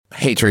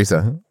Hey,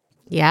 Teresa.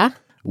 Yeah?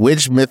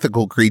 Which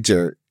mythical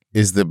creature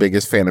is the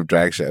biggest fan of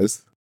drag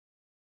shows?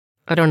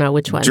 I don't know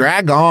which one.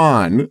 Drag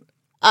on.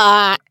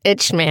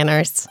 It's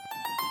Schmanners.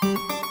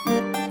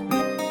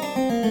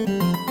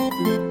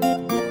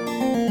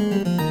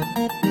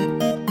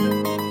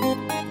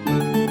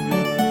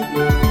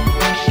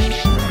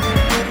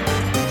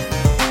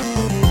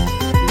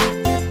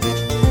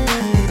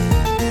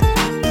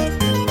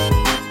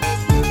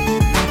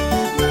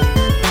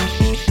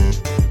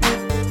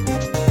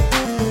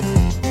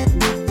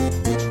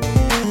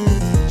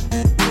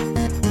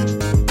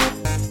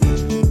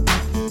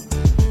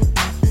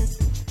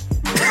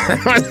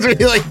 That's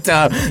really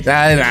tough.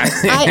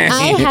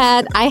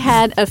 I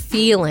had a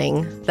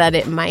feeling that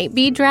it might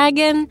be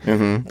dragon,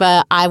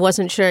 but I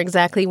wasn't sure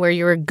exactly where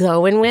you were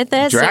going with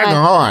it. Drag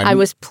on. I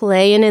was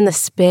playing in the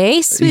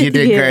space with you. You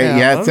did great.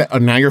 Yes. Oh,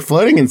 now you're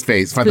floating in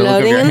space. By the look of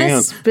Floating your in the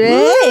hands.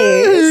 space.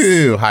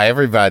 Woo! Hi,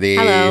 everybody.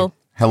 Hello.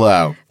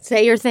 Hello.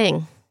 Say your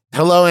thing.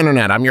 Hello,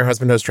 Internet. I'm your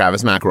husband host,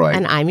 Travis McElroy.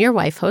 And I'm your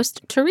wife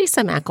host,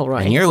 Teresa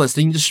McElroy. And you're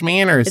listening to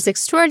Schmanners. It's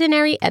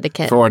extraordinary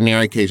etiquette. For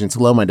ordinary occasions.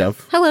 Hello, my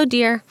dove. Hello,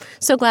 dear.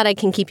 So glad I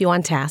can keep you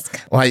on task.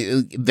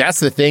 Well, that's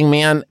the thing,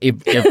 man.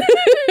 If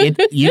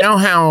you know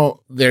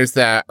how there's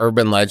that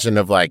urban legend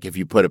of like if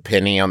you put a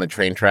penny on the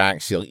train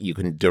tracks, you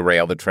can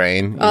derail the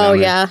train. You know what I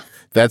mean? Yeah.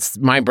 That's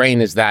my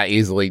brain is that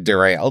easily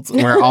derailed.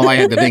 Where all I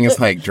had to think is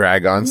like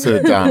drag on.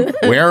 So dumb.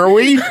 Where are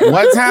we?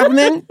 What's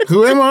happening?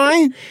 Who am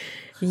I?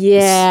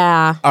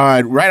 Yeah.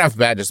 Right off the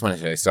bat, just want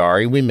to say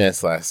sorry. We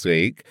missed last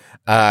week.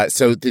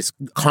 So this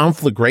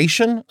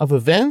conflagration of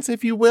events,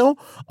 if you will,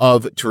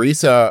 of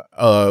Teresa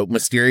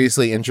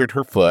mysteriously injured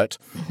her foot.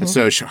 And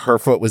so her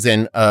foot was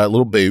in a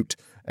little boot,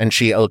 and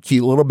a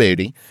cute little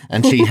booty,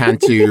 and she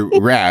had to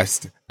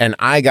rest. And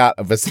I got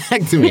a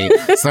vasectomy,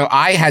 so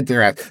I had to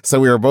rest. So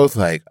we were both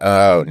like,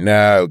 oh,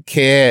 no,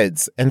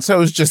 kids. And so it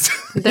was just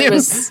it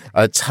was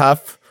a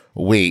tough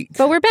week.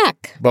 But we're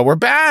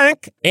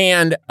back.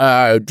 And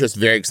just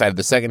very excited.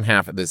 The second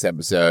half of this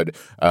episode,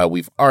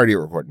 we've already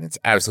recorded. It's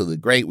absolutely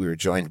great. We were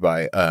joined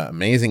by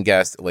amazing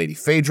guest, Lady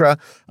Phaedra,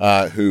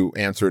 who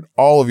answered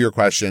all of your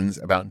questions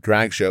about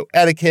drag show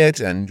etiquette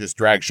and just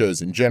drag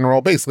shows in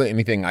general. Basically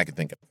anything I could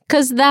think of.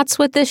 Because that's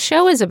what this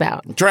show is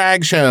about.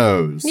 Drag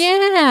shows.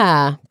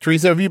 Yeah.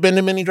 Teresa, have you been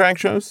to many drag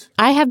shows?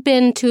 I have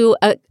been to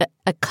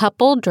a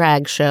couple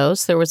drag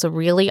shows. There was a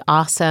really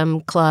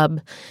awesome club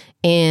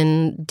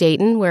in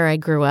Dayton, where I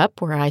grew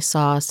up, where I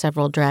saw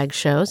several drag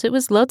shows. It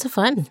was loads of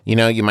fun. You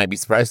know, you might be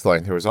surprised to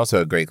learn there was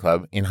also a great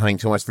club in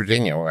Huntington, West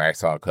Virginia, where I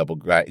saw a couple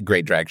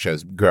great drag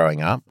shows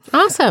growing up.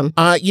 Awesome.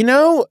 You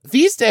know,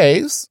 these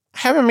days, I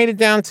haven't made it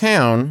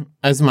downtown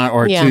as my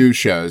two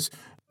shows.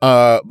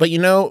 But you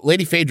know,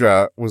 Lady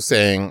Phaedra was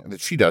saying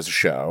that she does a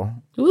show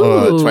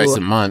twice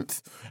a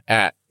month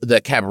at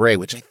the Cabaret,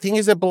 which I think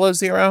is at Below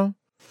Zero.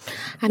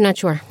 I'm not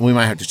sure. We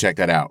might have to check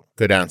that out.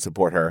 Go down and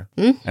support her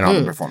and all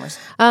the performers.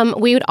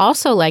 We would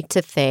also like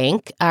to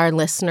thank our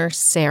listener,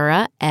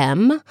 Sarah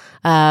M.,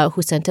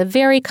 who sent a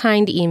very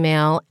kind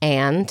email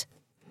and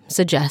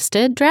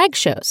suggested drag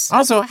shows.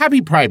 Also,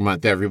 happy Pride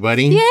Month,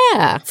 everybody.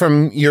 Yeah.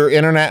 From your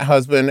internet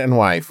husband and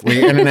wife. Were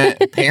your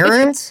internet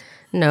parents?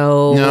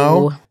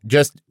 No.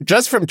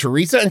 Just from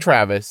Teresa and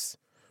Travis.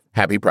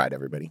 Happy Pride,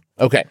 everybody.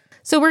 Okay.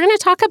 So we're going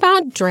to talk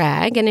about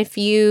drag, and if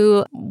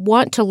you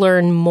want to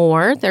learn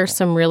more, there's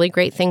some really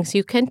great things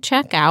you can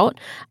check out.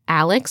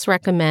 Alex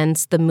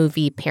recommends the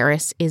movie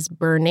Paris is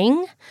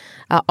Burning.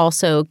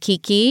 Also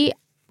Kiki,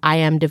 I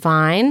Am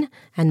Divine,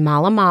 and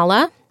Mala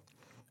Mala.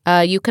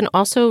 You can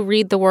also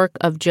read the work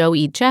of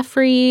Joey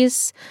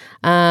Jeffries,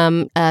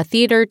 a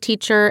theater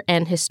teacher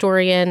and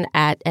historian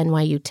at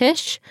NYU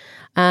Tisch.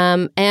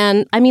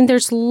 And I mean,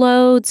 there's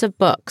loads of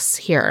books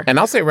here. And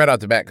I'll say right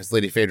out the bat, because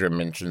Lady Phaedra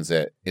mentions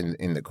it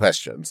in the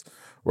questions,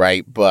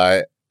 right?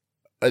 But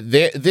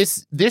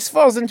this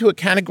falls into a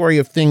category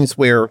of things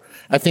where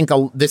I think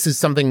this is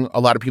something a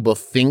lot of people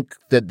think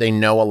that they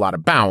know a lot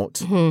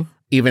about,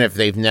 even if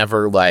they've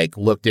never like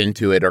looked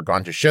into it or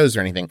gone to shows or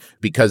anything,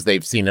 because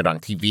they've seen it on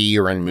TV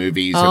or in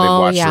movies or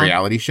they've watched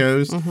reality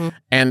shows.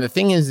 And the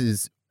thing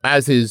is,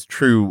 as is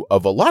true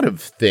of a lot of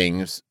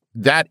things,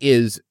 that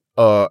is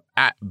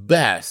at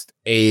best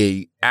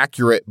a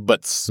accurate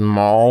but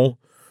small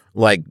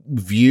like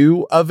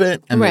view of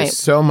it, and there's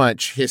so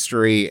much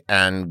history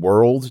and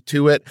world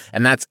to it,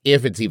 and that's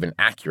if it's even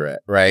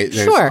accurate, right?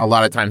 There's a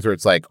lot of times where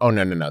it's like, oh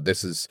no,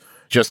 this is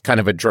just kind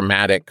of a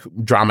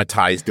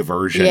dramatized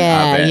version of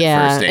it.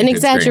 Yeah, an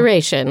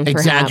exaggeration.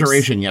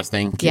 Exaggeration, yes,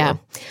 thank you. Yeah.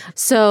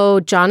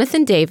 So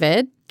Jonathan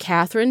David,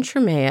 Catherine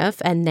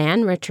Tremeev, and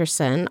Nan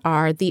Richardson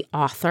are the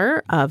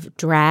author of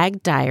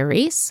Drag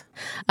Diaries.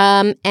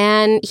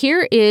 And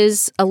here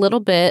is a little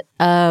bit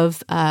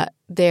of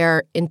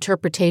their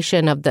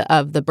interpretation of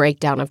the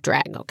breakdown of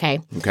drag, okay?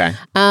 Okay.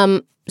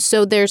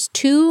 So there's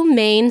two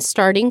main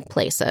starting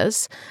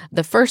places.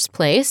 The first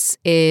place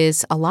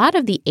is a lot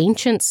of the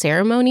ancient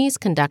ceremonies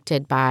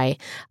conducted by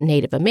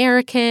Native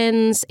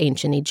Americans,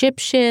 ancient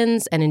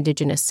Egyptians, and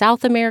indigenous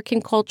South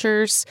American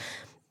cultures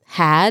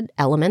had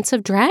elements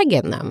of drag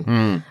in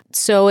them.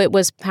 So it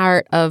was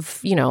part of,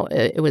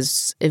 it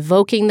was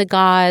evoking the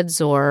gods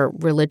or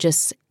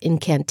religious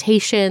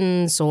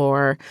incantations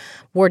or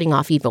warding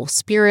off evil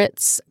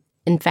spirits.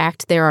 In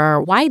fact, there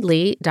are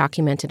widely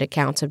documented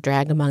accounts of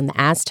drag among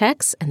the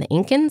Aztecs and the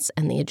Incans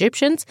and the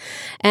Egyptians.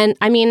 And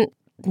I mean,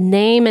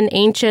 name an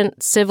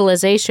ancient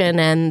civilization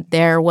and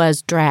there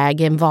was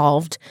drag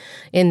involved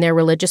in their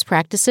religious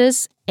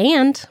practices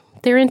and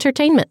their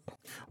entertainment.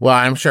 Well,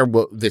 I'm sure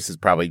this is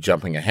probably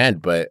jumping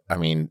ahead, but I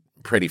mean,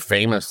 pretty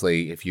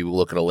famously, if you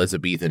look at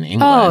Elizabethan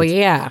England, oh,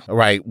 yeah.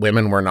 Right,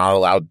 women were not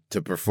allowed to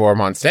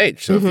perform on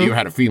stage. So if you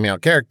had a female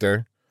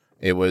character,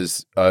 it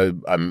was a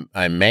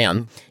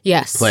man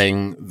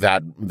playing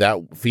that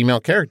female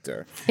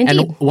character. Indeed.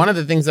 And one of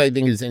the things I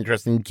think is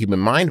interesting to keep in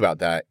mind about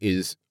that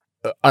is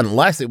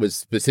unless it was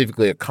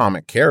specifically a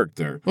comic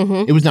character,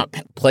 it was not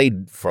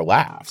played for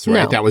laughs,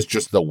 right? No. That was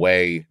just the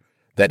way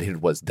that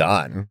it was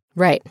done.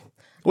 Right.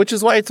 Which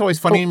is why it's always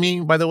funny to me,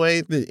 by the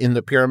way, in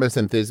the Pyramus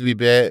and Thisbe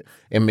bit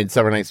in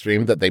Midsummer Night's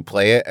Dream, that they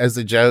play it as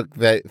a joke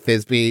that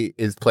Thisbe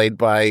is played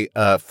by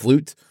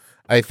flute,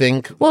 I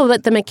think. Well,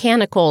 but the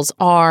mechanicals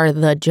are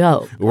the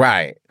joke.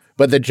 Right.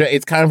 But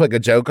it's kind of like a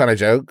joke on a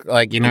joke.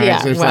 Like,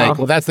 it's just like,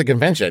 well, that's the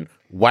convention.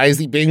 Why is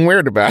he being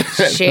weird about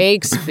it?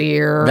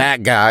 Shakespeare.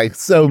 That guy,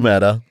 so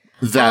meta.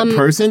 That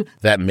person,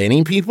 that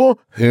many people,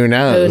 who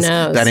knows? Who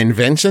knows? That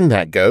invention,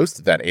 that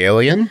ghost, that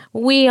alien.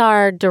 We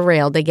are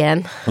derailed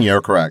again.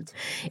 You're correct.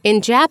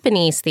 In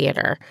Japanese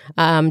theater,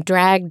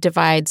 drag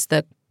divides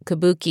the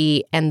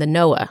kabuki and the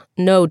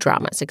no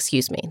dramas.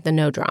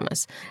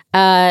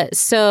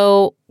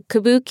 So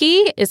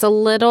kabuki is a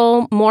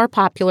little more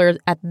popular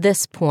at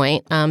this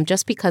point,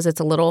 just because it's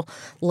a little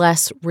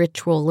less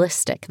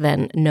ritualistic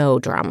than no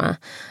drama.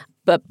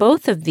 But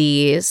both of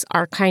these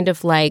are kind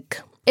of like,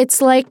 it's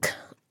like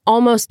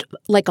almost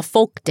like a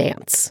folk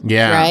dance,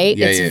 right?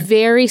 It's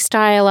very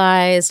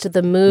stylized.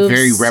 The moves,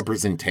 very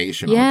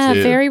representational. Yeah,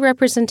 too. very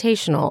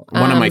representational.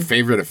 One of my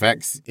favorite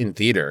effects in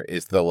theater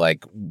is the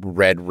like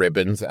red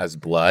ribbons as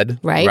blood.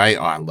 Right.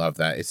 Oh, I love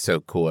that. It's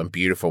so cool and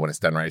beautiful when it's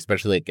done right,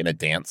 especially like in a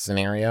dance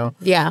scenario.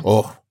 Yeah.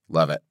 Oh,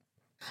 love it.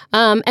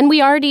 And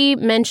we already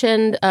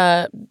mentioned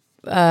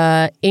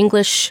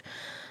English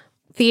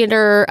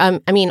theater.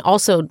 I mean,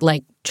 also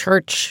like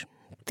church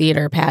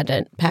theater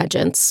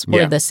pageants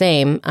were the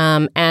same.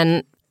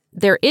 And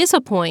there is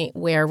a point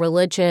where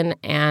religion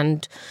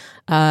and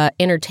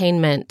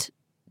entertainment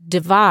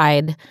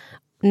divide,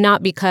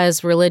 not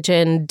because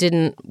religion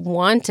didn't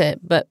want it,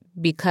 but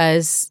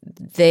because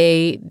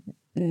they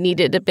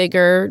needed a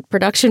bigger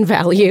production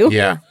value.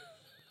 Yeah.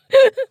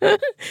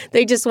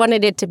 They just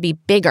wanted it to be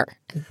bigger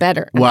and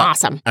better and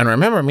awesome. And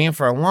remember, man,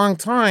 for a long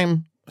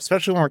time,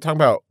 especially when we're talking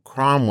about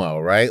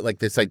Cromwell, right? Like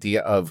this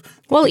idea of...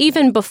 Well,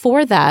 even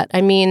before that,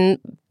 I mean,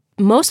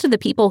 most of the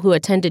people who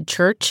attended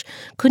church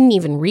couldn't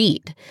even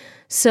read.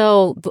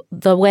 So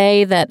the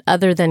way that,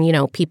 other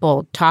than,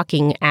 people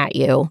talking at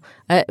you,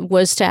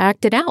 was to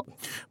act it out.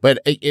 But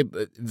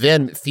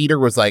then theater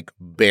was like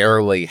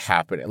barely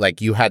happening.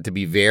 Like you had to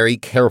be very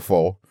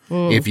careful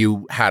if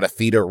you had a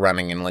theater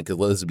running in like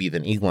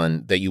Elizabethan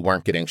England that you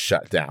weren't getting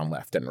shut down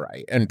left and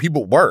right. And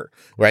people were,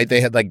 right? They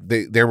had like,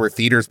 there were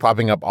theaters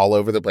popping up all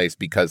over the place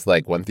because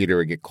like one theater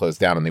would get closed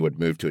down and they would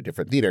move to a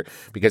different theater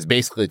because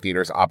basically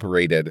theaters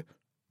operated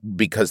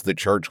because the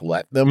church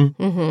let them.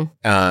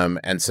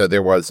 And so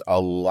there was a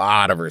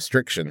lot of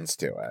restrictions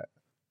to it.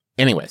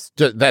 Anyways,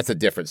 that's a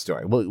different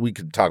story. We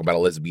could talk about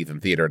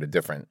Elizabethan theater at a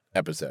different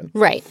episode.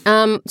 Right.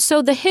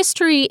 So the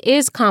history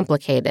is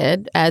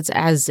complicated,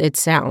 as it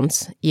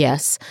sounds,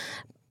 yes.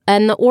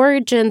 And the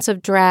origins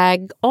of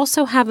drag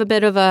also have a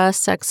bit of a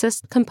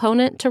sexist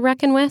component to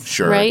reckon with,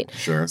 right?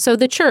 Sure. So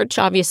the church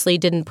obviously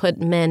didn't put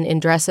men in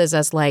dresses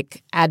as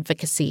like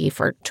advocacy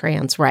for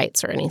trans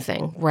rights or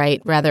anything,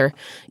 right? Rather,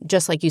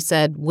 just like you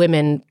said,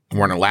 women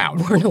weren't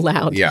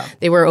allowed. Yeah.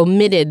 They were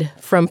omitted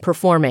from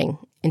performing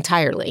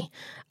entirely.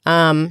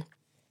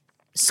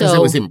 Because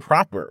it was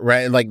improper,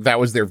 right? Like that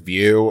was their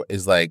view,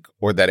 is like,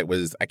 or that it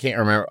was, I can't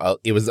remember,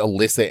 it was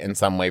illicit in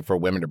some way for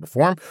women to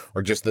perform,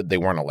 or just that they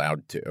weren't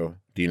allowed to.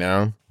 Do you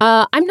know?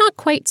 I'm not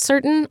quite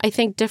certain. I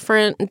think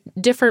different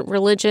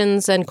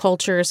religions and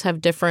cultures have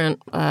different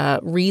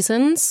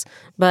reasons,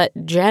 but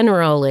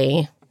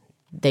generally,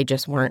 they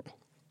just weren't.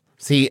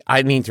 See,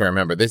 I need to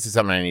remember. This is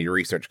something I need to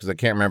research because I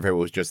can't remember if it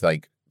was just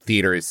like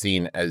theater is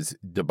seen as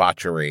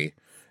debauchery,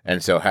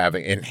 and so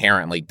having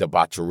inherently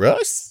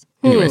debaucherous.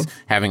 Anyways,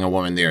 having a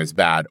woman there is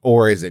bad,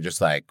 or is it just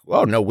like,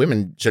 oh no,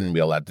 women shouldn't be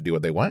allowed to do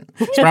what they want?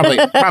 It's probably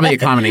a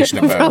combination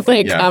of both.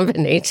 Probably a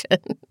combination.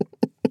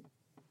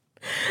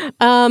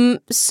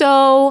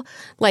 So,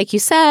 like you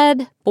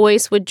said,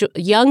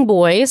 young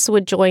boys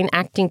would join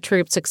acting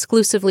troupes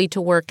exclusively to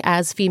work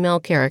as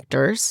female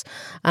characters,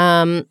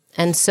 and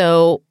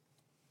so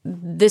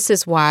this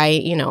is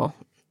why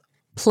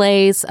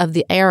plays of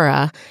the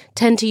era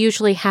tend to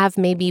usually have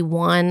maybe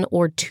one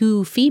or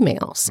two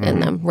females in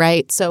them,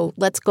 right? So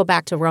let's go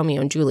back to Romeo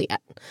and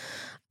Juliet.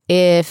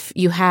 If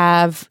you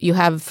have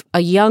a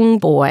young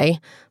boy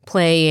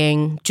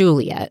playing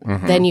Juliet.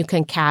 Then you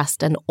can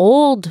cast an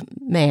old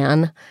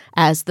man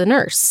as the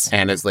nurse.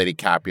 And as Lady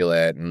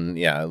Capulet and,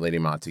 Lady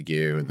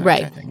Montague. And that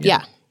Right. kind of thing,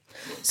 Yeah.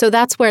 So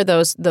that's where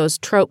those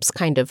tropes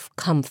kind of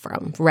come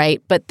from,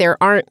 right? But there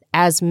aren't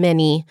as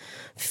many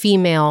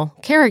female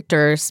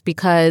characters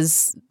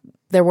because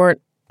there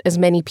weren't as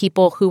many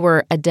people who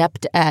were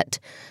adept at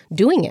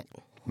doing it.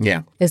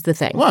 Yeah. Is the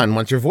thing. Well, and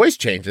once your voice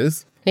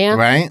changes, Yeah.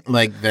 right?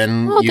 Like,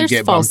 then you there's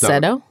get bumped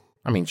falsetto. up.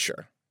 I mean,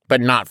 sure.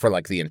 But not for,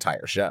 like, the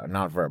entire show.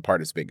 Not for a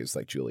part as big as,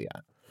 like,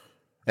 Juliet.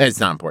 It's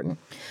not important.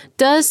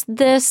 Does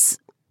this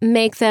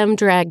make them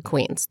drag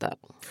queens, though?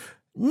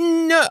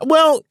 No,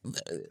 well,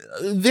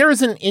 there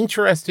is an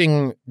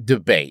interesting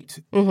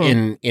debate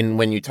in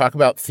when you talk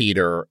about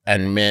theater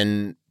and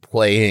men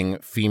playing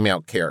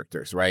female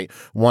characters, right?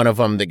 One of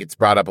them that gets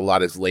brought up a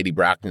lot is Lady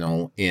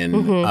Bracknell in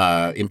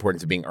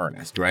Importance of Being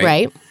Earnest, right?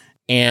 Right.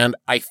 And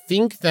I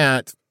think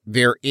that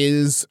there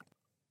is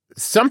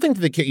something to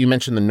the you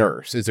mentioned the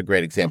nurse is a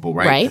great example,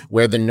 right? Right.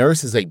 Where the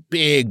nurse is a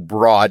big,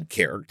 broad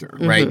character,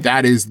 right?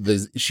 That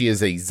is she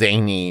is a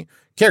zany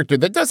character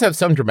that does have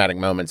some dramatic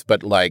moments,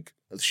 but like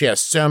she has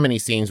so many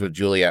scenes with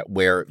Juliet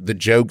where the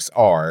jokes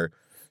are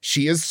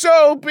she is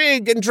so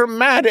big and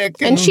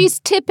dramatic. And she's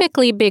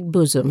typically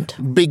big-bosomed.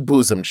 Big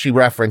bosom. She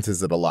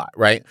references it a lot,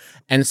 right?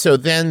 And so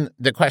then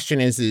the question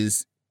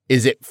is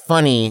it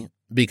funny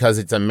because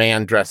it's a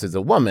man dressed as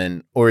a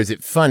woman, or is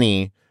it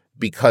funny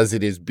because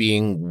it is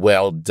being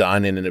well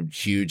done in a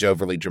huge,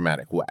 overly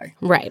dramatic way?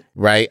 Right.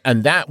 Right?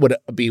 And that would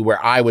be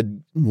where I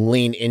would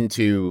lean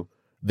into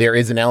there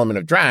is an element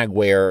of drag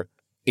where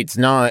it's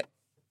not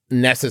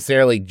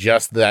necessarily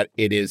just that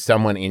it is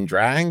someone in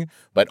drag,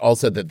 but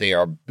also that they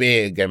are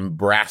big and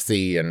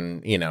brassy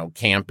and,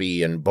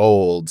 campy and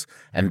bold.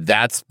 And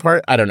that's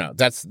part, I don't know,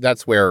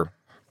 that's where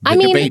the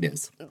debate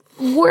is.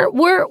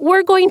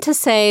 We're going to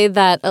say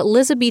that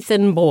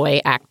Elizabethan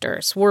boy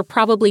actors were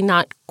probably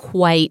not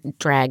quite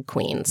drag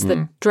queens.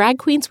 The drag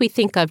queens we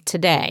think of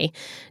today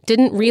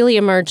didn't really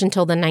emerge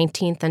until the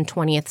 19th and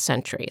 20th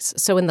centuries.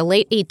 So in the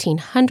late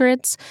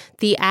 1800s,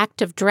 the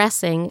act of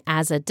dressing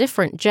as a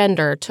different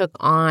gender took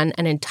on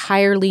an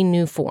entirely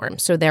new form.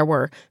 So there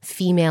were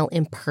female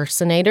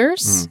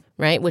impersonators,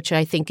 right, which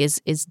I think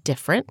is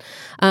different.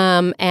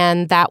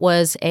 And that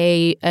was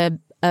a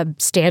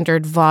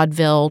standard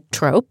vaudeville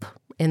trope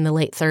in the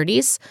late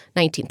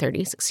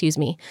 1930s, excuse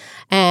me.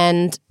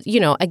 And,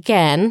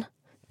 again,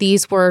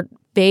 these were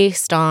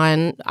based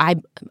on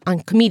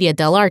commedia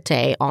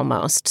dell'arte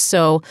almost.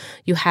 So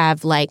you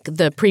have like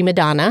the prima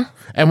donna.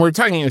 And we're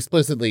talking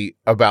explicitly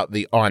about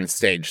the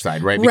on-stage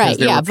side, right?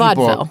 Because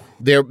vaudeville.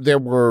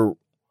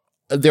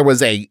 There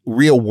was a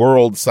real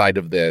world side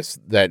of this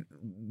that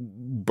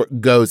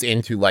goes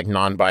into like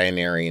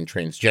non-binary and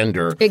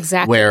transgender.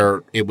 Exactly.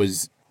 Where it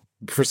was,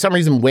 for some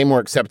reason, way more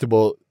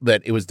acceptable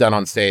that it was done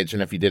on stage.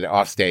 And if you did it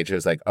off stage, it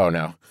was like, oh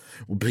no,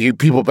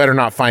 people better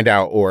not find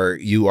out or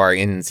you are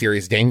in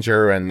serious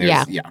danger. And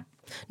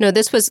No,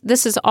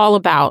 this is all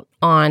about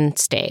on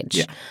stage.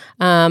 Yeah.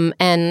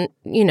 And,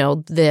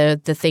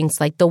 the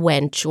things like the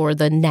wench or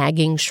the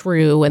nagging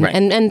shrew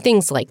and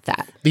things like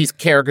that. These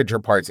caricature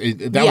parts, was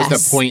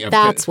the point of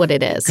that's what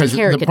it is. Because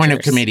the point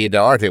of commedia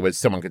dell'arte was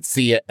someone could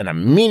see it and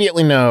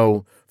immediately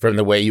know from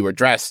the way you were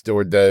dressed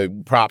or the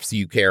props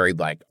you carried,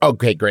 like,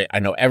 okay, great, I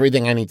know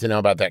everything I need to know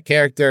about that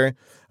character.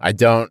 I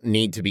don't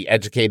need to be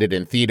educated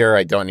in theater.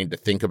 I don't need to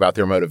think about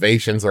their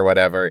motivations or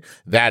whatever.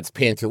 That's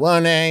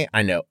Pantalone.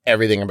 I know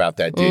everything about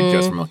that dude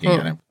just from looking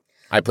at him.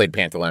 I played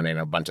Pantalone in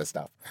a bunch of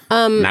stuff.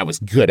 And I was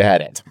good at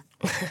it.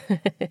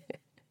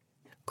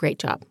 Great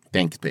job.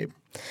 Thanks, babe.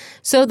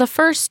 So the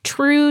first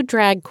true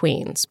drag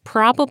queens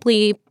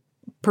probably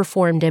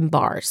performed in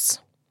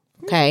bars.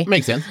 Okay.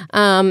 Makes sense.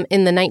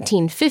 In the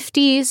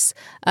 1950s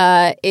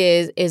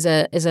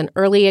is an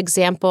early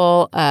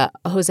example.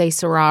 Jose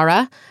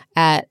Serrara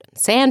at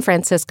San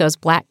Francisco's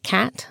Black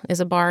Cat is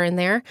a bar in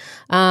there.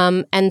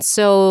 And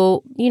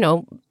so,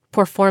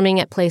 performing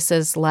at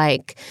places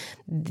like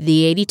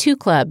the 82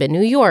 Club in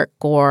New York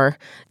or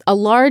a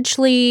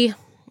largely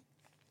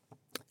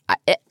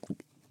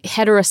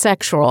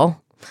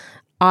heterosexual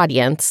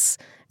audience.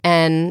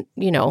 And,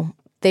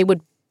 they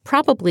would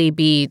probably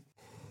be.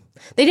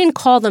 They didn't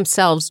call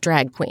themselves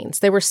drag queens.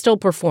 They were still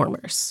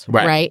performers,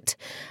 right?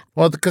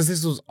 Well, because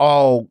this was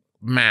all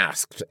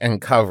masked and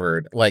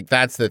covered. Like,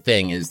 that's the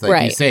thing is,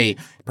 like, you say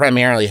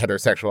primarily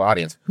heterosexual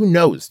audience. Who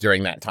knows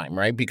during that time,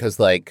 right? Because,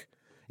 like,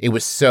 it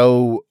was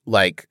so,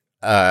 like,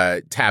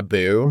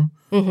 taboo,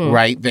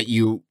 right? That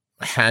you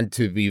had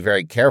to be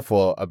very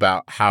careful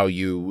about how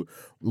you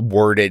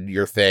worded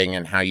your thing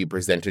and how you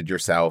presented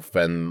yourself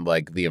and,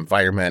 like, the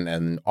environment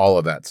and all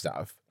of that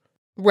stuff.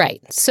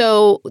 Right.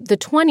 So the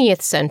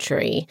 20th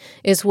century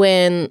is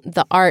when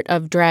the art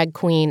of drag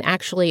queen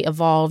actually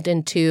evolved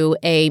into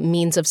a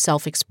means of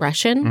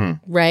self-expression,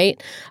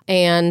 right?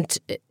 And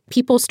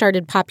people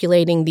started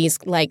populating these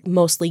like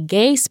mostly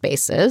gay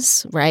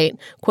spaces, right?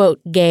 Quote,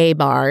 gay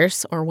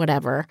bars or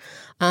whatever.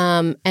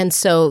 And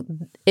so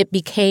it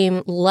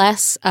became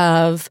less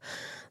of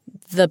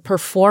the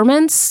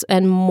performance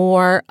and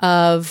more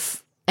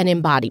of an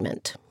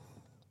embodiment.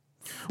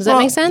 Does that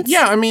make sense?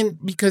 Yeah, I mean,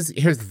 because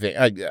here's the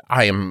thing.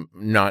 I am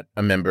not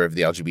a member of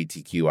the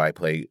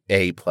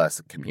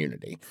LGBTQIA+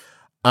 community.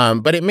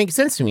 But it makes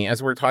sense to me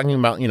as we're talking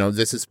about,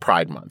 this is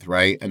Pride Month,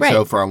 right? And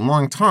so for a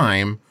long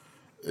time,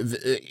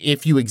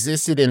 if you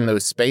existed in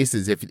those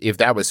spaces, if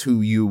that was who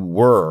you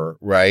were,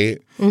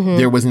 right,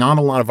 there was not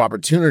a lot of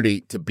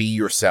opportunity to be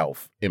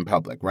yourself in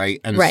public,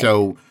 right? And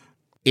so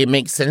it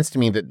makes sense to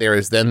me that there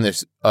is then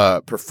this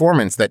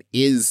performance that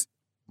is,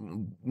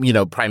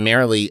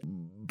 primarily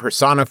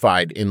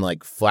personified in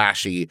like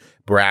flashy,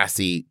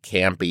 brassy,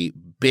 campy,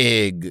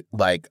 big,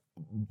 like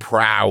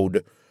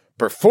proud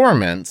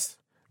performance,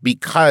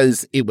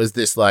 because it was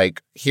this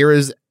like, here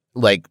is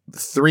like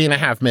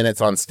 3.5 minutes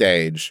on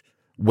stage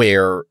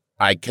where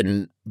I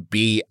can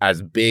be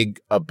as big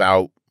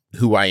about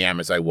who I am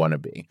as I want to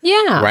be.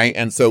 Yeah. Right.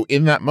 And so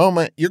in that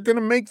moment, you're going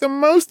to make the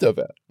most of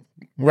it.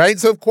 Right.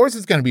 So, of course,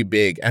 it's going to be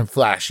big and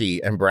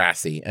flashy and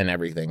brassy and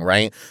everything.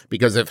 Right.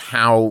 Because of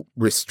how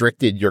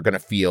restricted you're going to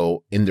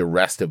feel in the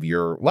rest of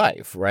your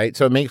life. Right.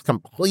 So it makes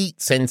complete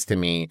sense to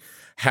me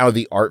how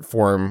the art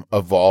form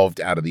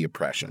evolved out of the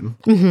oppression.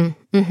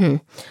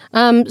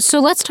 So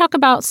let's talk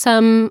about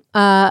some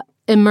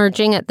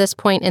emerging at this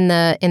point in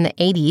the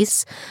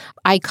 80s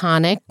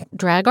iconic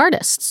drag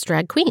artists,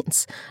 drag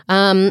queens.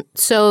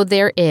 So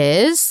there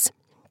is,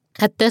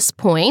 at this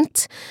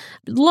point,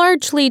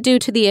 largely due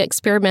to the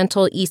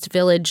experimental East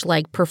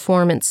Village-like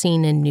performance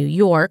scene in New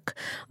York,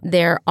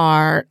 there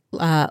are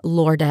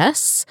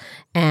Lourdes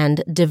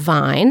and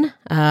Divine.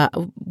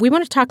 We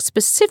want to talk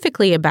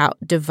specifically about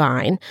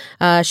Divine.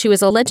 She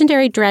was a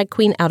legendary drag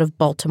queen out of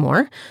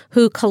Baltimore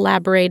who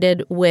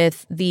collaborated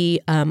with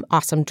the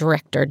awesome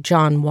director,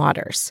 John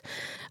Waters.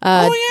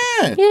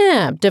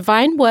 Yeah.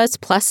 Divine was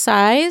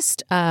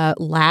plus-sized,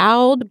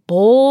 loud,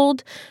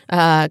 bold,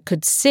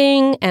 could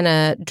sing, and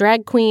a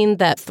drag queen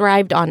that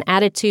thrived on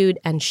attitude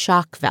and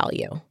shock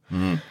value.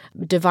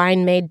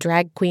 Divine made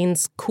drag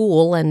queens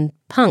cool and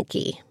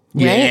punky.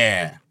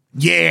 Right?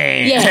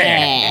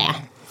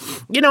 Yeah.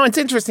 It's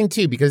interesting,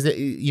 too, because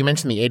you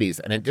mentioned the 80s,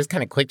 and it just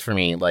kind of clicked for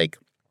me. Like,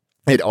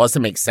 it also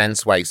makes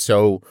sense why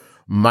so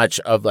much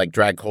of, like,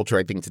 drag culture,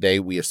 I think, today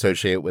we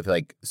associate with,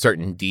 like,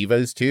 certain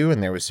divas, too.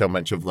 And there was so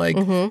much of, like,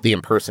 the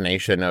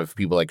impersonation of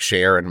people like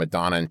Cher and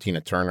Madonna and Tina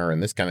Turner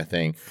and this kind of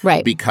thing.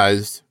 Right.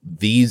 Because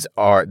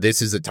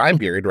this is a time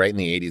period, right, in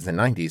the 80s and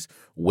 90s,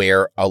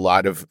 where a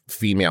lot of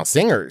female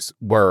singers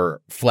were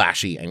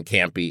flashy and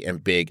campy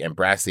and big and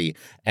brassy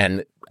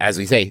and, as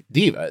we say,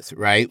 divas,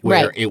 right?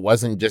 Where it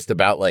wasn't just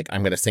about, like,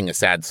 I'm going to sing a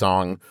sad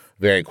song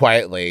very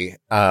quietly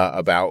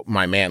about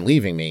my man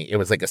leaving me. It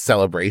was like a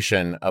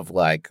celebration of,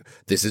 like,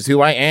 this is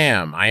who I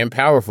am. I am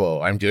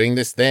powerful. I'm doing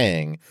this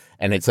thing.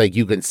 And it's like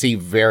you can see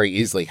very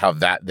easily how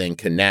that then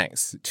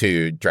connects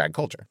to drag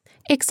culture.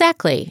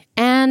 Exactly.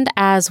 And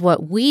as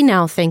what we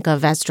now think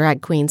of as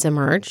drag queens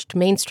emerged,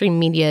 mainstream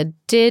media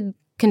did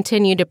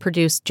continue to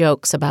produce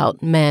jokes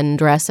about men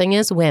dressing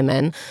as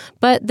women,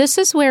 but this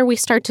is where we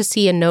start to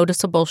see a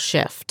noticeable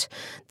shift.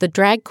 The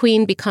drag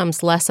queen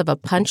becomes less of a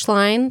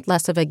punchline,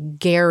 less of a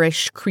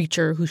garish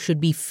creature who should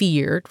be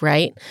feared,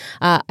 right?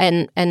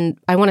 And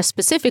I want to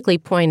specifically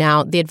point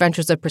out The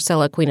Adventures of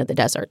Priscilla, Queen of the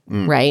Desert,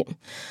 right?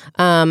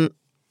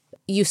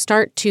 You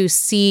start to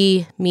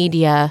see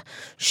media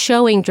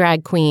showing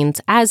drag queens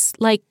as,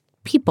 like,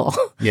 people.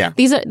 Yeah.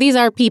 These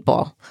are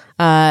people,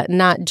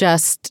 not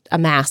just a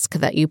mask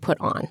that you put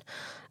on.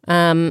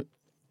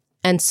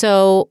 And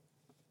so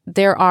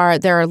there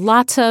are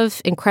lots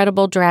of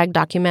incredible drag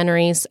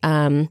documentaries.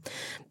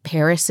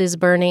 Paris is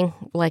Burning,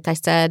 like I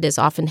said, is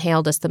often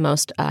hailed as the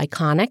most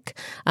iconic.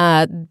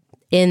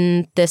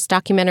 In this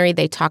documentary,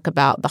 they talk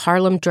about the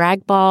Harlem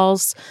drag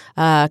balls,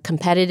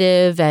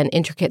 competitive and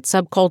intricate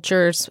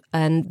subcultures,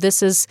 and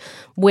this is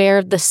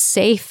where the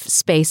safe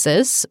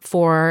spaces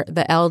for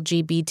the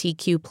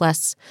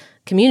LGBTQ+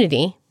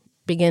 community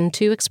begin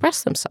to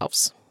express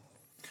themselves.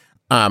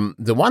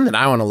 The one that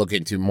I want to look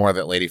into more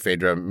that Lady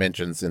Phaedra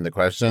mentions in the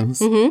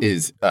questions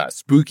is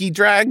spooky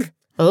drag.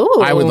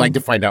 Oh, I would like to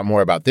find out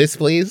more about this,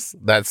 please.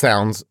 That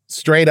sounds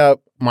straight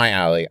up my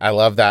alley. I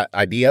love that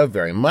idea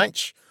very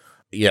much.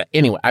 Yeah,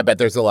 anyway, I bet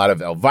there's a lot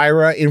of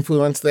Elvira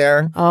influence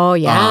there. Oh,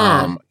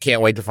 yeah.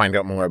 Can't wait to find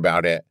out more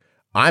about it.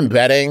 I'm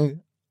betting,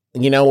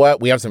 you know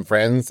what? We have some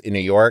friends in New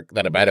York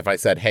that I bet if I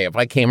said, hey, if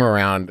I came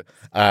around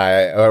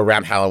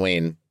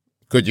Halloween,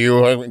 could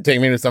you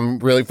take me to some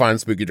really fun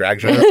spooky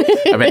drag shows?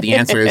 I bet the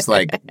answer is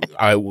like,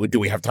 do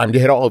we have time to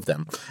hit all of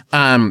them?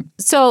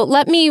 So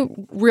let me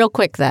real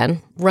quick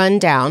then run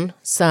down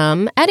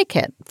some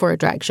etiquette for a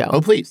drag show.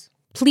 Oh, please.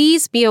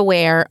 Please be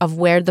aware of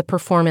where the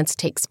performance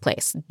takes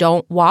place.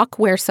 Don't walk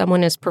where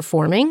someone is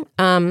performing.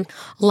 A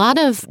lot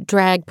of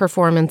drag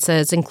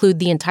performances include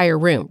the entire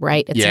room,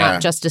 right? It's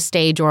not just a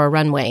stage or a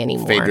runway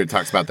anymore. Phaedra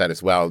talks about that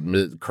as well.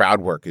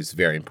 Crowd work is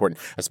very important,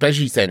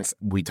 especially since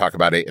we talk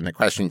about it in the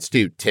questions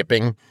too.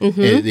 Tipping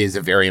is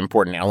a very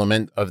important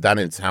element of that.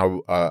 It's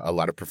how a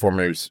lot of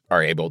performers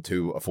are able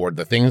to afford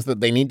the things that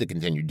they need to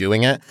continue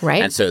doing it.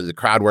 Right. And so the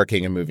crowd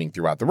working and moving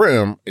throughout the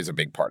room is a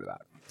big part of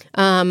that.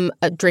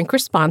 Drink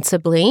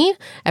responsibly.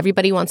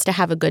 Everybody wants to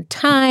have a good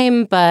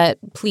time, but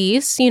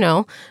please,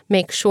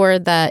 make sure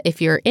that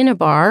if you're in a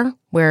bar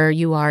where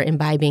you are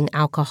imbibing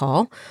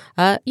alcohol,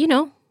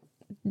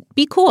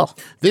 be cool.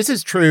 This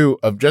is true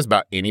of just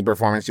about any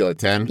performance you'll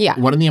attend. Yeah.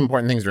 One of the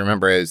important things to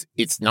remember is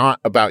it's not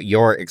about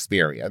your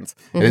experience.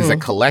 It is a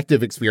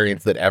collective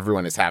experience that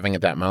everyone is having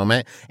at that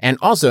moment. And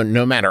also,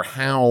 no matter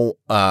how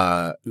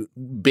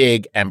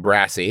big and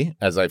brassy,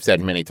 as I've said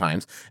many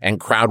times, and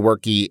crowd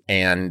worky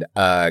and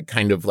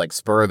kind of like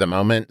spur of the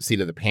moment,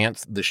 seat of the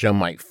pants, the show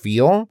might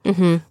feel,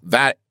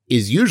 that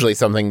is usually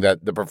something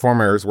that the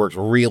performers works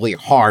really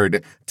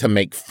hard to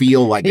make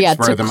feel like it's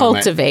spur of the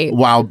cultivate.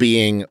 moment while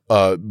being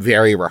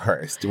very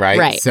rehearsed, right?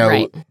 Right, so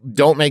right.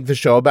 Don't make the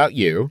show about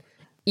you.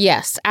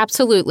 Yes,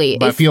 absolutely.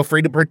 But feel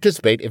free to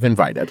participate if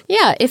invited.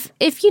 Yeah, if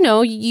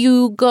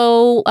you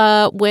go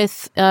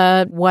with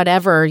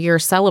whatever you're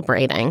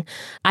celebrating,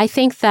 I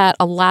think that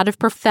a lot of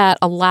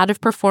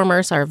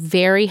performers are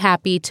very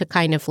happy to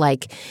kind of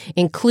like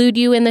include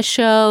you in the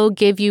show,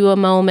 give you a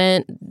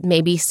moment,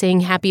 maybe sing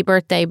happy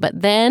birthday,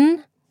 but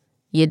then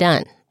you're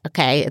done.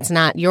 Okay, it's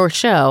not your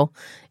show,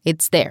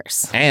 it's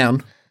theirs.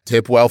 And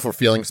tip well for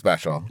feeling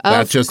special.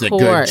 That's just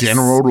course. a good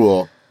general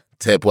rule.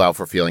 Tip well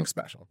for feeling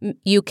special.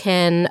 You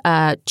can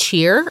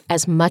cheer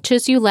as much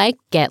as you like,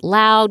 get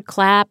loud,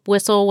 clap,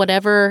 whistle,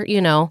 whatever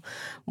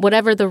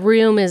the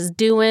room is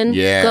doing.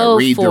 Yeah, go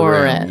read for the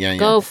room. it. Yeah.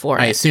 Go for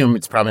it. I assume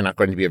it's probably not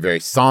going to be a very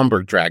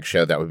somber drag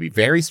show. That would be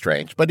very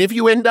strange. But if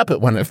you end up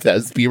at one of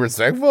those, be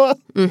respectful.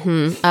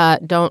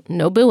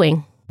 No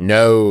booing.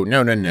 No.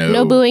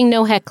 No booing,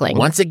 no heckling.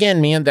 Once again,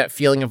 man, that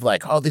feeling of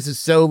like, oh, this is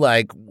so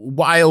like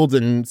wild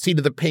and seat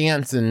of the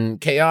pants and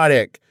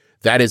chaotic.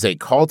 That is a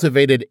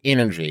cultivated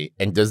energy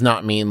and does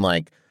not mean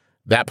like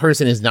that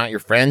person is not your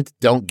friend.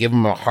 Don't give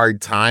them a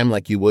hard time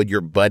like you would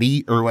your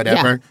buddy or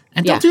whatever. Yeah.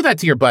 And don't do that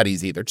to your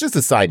buddies either. Just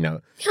a side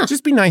note. Yeah.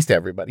 Just be nice to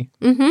everybody.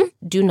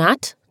 Do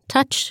not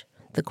touch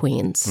the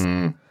queens.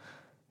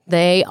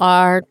 They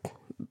are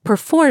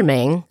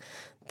performing.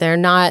 They're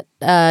not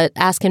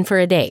asking for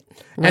a date,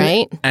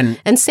 right?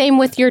 And same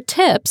with your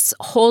tips.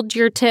 Hold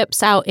your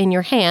tips out in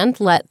your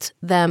hand. Let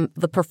the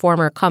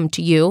performer, come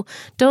to you.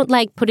 Don't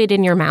put it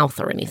in your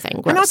mouth or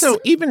anything. Gross. And also,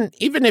 even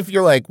if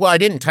you're like, well, I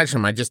didn't touch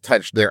them, I just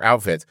touched their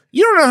outfits.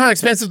 You don't know how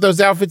expensive those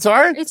outfits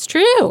are. It's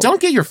true. Don't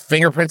get your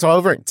fingerprints all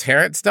over it and tear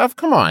at stuff.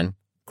 Come on,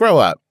 grow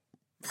up.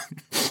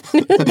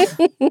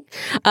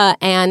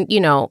 And,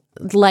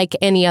 like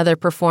any other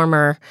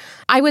performer,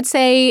 I would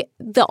say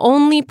the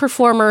only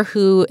performer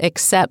who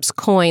accepts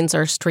coins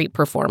are street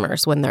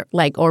performers when they're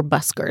or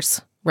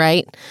buskers,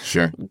 right?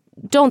 Sure.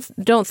 Don't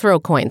throw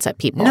coins at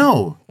people.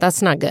 No.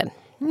 That's not good.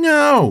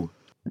 No.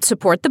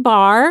 Support the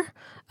bar.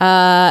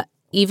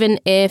 Even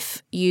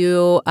if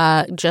you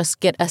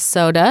just get a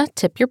soda,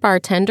 tip your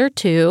bartender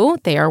too.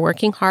 They are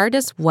working hard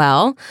as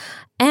well.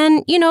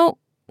 And,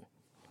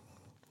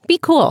 be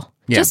cool.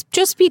 Yeah.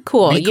 Just be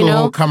cool. Be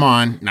cool. Come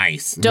on.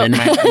 Nice.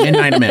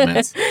 Midnight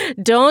Amendments.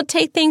 Don't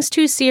take things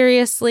too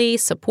seriously.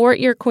 Support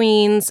your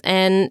queens.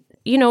 And,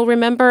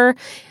 remember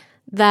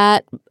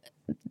that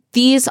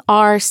these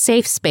are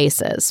safe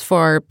spaces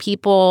for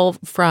people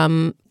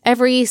from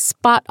every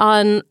spot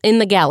in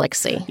the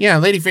galaxy. Yeah,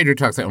 Lady Phaedra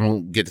talks, and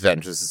we'll get to that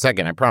in just a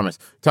second, I promise,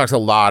 talks a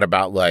lot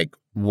about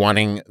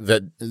wanting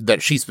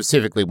that she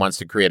specifically wants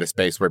to create a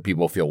space where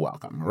people feel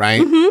welcome,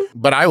 right?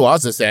 But I will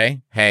also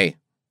say, hey,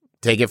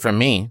 take it from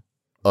me.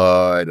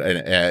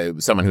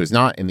 Someone who's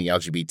not in the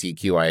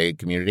LGBTQIA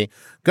community,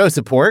 go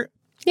support.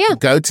 Yeah.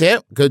 Go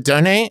tip. Go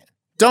donate.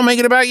 Don't make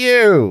it about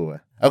you.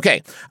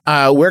 Okay.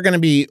 We're going to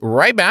be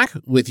right back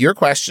with your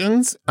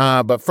questions.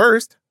 But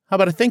first, how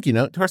about a thank you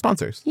note to our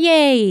sponsors?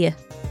 Yay.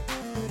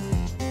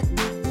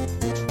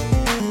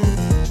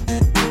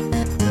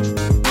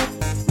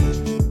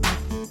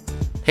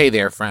 Hey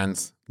there,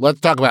 friends. Let's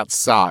talk about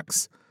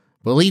socks.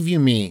 Believe you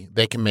me,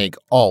 they can make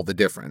all the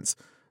difference.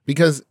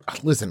 Because,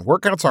 listen,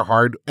 workouts are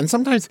hard, and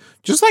sometimes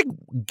just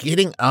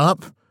getting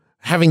up,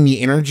 having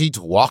the energy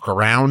to walk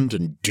around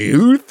and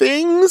do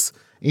things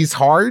is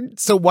hard.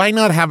 So why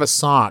not have a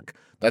sock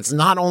that's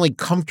not only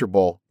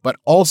comfortable, but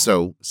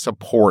also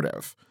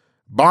supportive?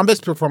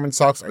 Bombas performance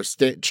socks are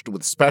stitched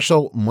with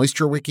special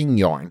moisture-wicking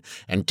yarn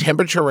and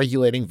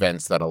temperature-regulating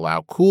vents that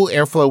allow cool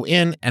airflow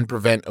in and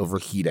prevent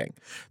overheating.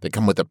 They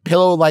come with a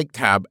pillow-like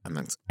tab, and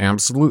that's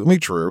absolutely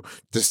true,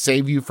 to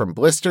save you from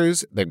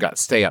blisters. They've got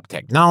stay-up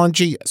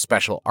technology, a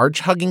special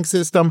arch-hugging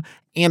system,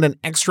 and an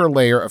extra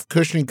layer of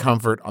cushioning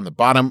comfort on the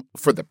bottom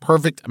for the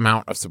perfect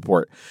amount of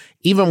support.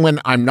 Even when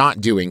I'm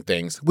not doing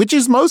things, which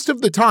is most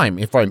of the time,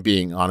 if I'm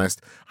being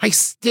honest, I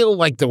still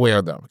like to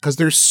wear them because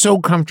they're so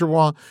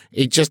comfortable.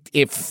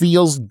 It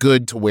feels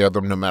good to wear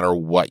them no matter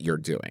what you're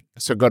doing.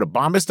 So go to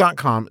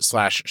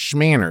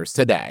bombas.com/schmanners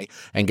today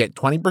and get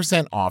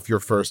 20% off your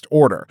first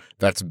order.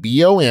 That's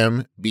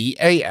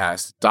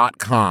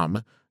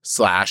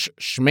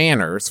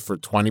bombas.com/schmanners for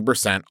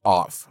 20%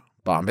 off.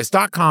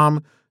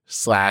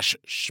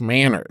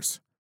 bombas.com/schmanners.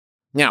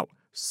 Now,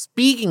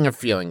 speaking of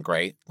feeling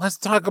great, let's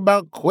talk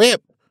about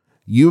Quip.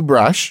 You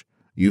brush,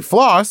 you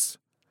floss,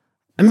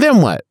 and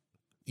then what?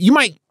 You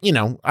might, I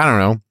don't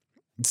know,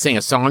 sing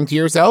a song to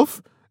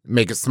yourself,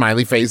 make a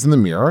smiley face in the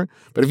mirror.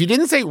 But if you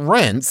didn't say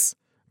rinse,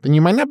 then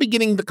you might not be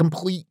getting the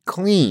complete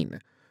clean.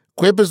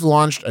 Quip has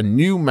launched a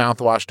new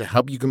mouthwash to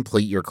help you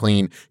complete your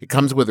clean. It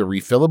comes with a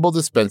refillable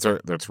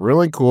dispenser that's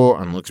really cool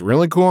and looks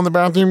really cool on the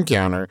bathroom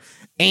counter.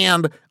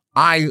 And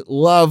I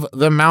love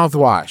the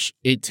mouthwash.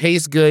 It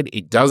tastes good.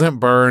 It doesn't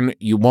burn.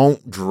 You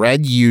won't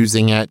dread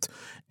using it.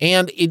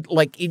 And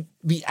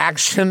the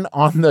action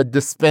on the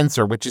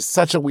dispenser, which is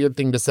such a weird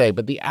thing to say,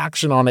 but the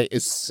action on it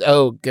is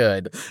so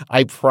good.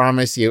 I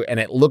promise you. And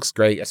it looks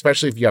great,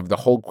 especially if you have the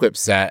whole Quip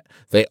set.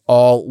 They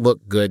all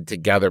look good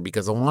together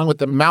because along with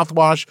the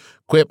mouthwash,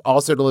 Quip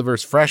also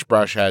delivers fresh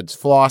brush heads,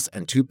 floss,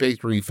 and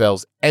toothpaste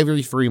refills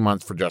every 3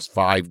 months for just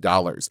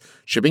 $5.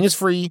 Shipping is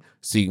free,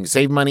 so you can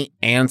save money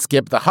and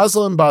skip the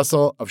hustle and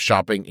bustle of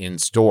shopping in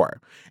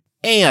store.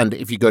 And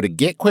if you go to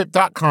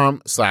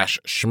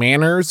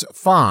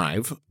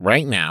getquip.com/schmanners5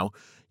 right now,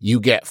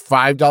 you get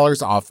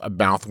 $5 off a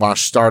mouthwash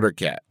starter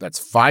kit. That's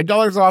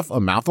 $5 off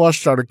a mouthwash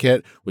starter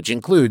kit, which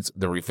includes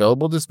the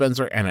refillable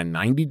dispenser and a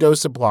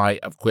 90-dose supply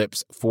of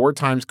Quip's 4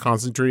 times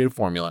concentrated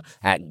formula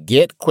at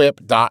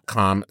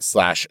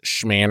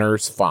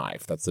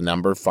getquip.com/schmanners5. That's the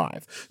number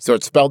 5. So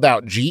it's spelled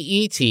out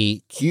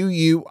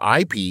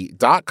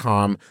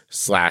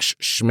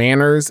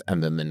GETQUIP.com/schmanners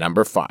and then the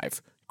number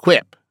 5.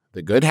 Quip,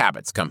 the Good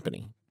Habits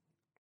Company.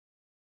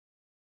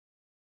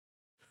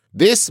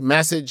 This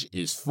message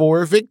is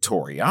for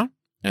Victoria,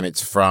 and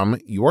it's from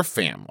your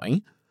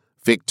family.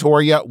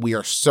 Victoria, we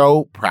are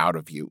so proud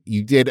of you.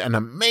 You did an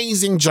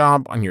amazing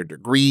job on your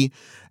degree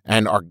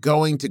and are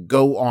going to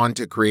go on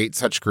to create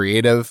such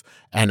creative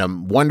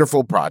and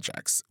wonderful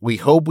projects. We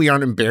hope we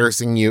aren't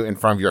embarrassing you in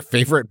front of your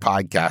favorite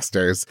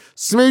podcasters.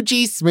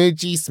 Smoochy,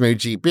 smoochy,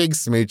 smoochy, big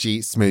smoochy,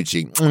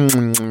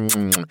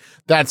 smoochy.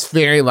 That's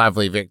very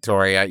lovely,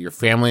 Victoria. Your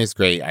family is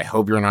great. I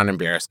hope you're not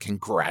embarrassed.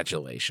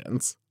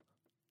 Congratulations.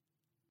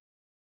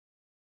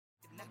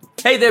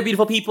 Hey there,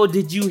 beautiful people.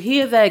 Did you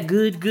hear that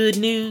good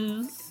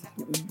news?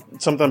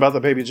 Something about the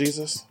baby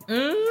Jesus?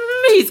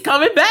 He's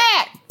coming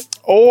back.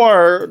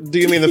 Or do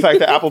you mean the fact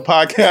that Apple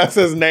Podcasts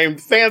has named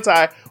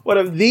Fanti one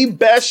of the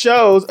best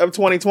shows of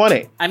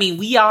 2020? I mean,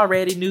 we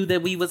already knew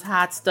that we was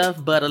hot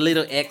stuff, but a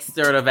little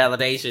external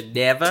validation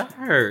never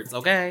hurts,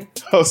 okay?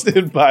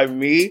 Hosted by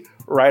me,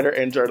 writer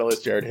and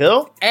journalist Jared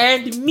Hill.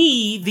 And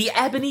me, the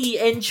ebony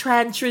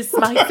enchantress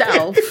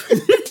myself,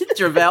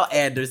 Tre'vell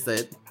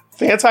Anderson.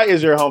 Fanti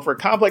is your home for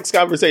complex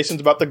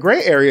conversations about the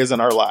gray areas in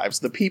our lives,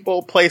 the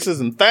people, places,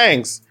 and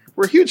things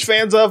we're huge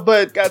fans of,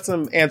 but got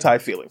some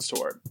anti-feelings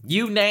toward.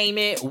 You name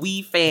it,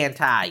 we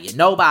Fanti.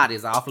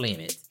 Nobody's off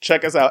limits.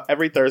 Check us out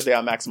every Thursday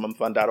on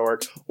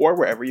MaximumFun.org or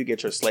wherever you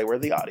get your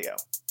Slayworthy audio.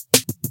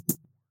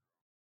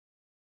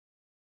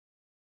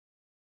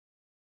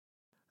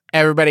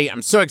 Everybody,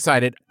 I'm so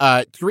excited.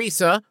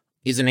 Teresa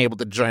isn't able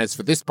to join us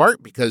for this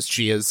part because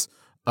she is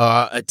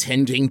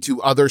attending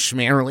to other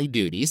schmannerly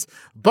duties.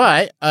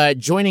 But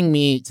joining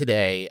me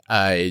today,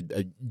 a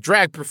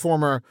drag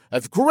performer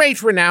of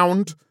great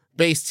renown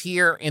based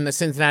here in the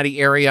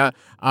Cincinnati area,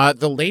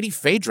 the Lady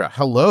Phaedra.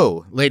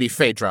 Hello, Lady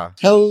Phaedra.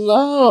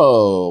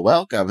 Hello.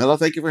 Welcome. Hello.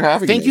 Thank you for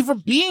having me. Thank you for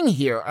being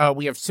here.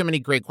 We have so many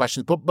great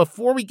questions. But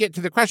before we get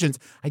to the questions,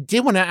 I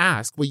did want to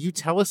ask, will you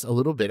tell us a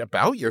little bit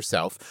about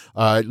yourself?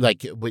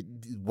 Like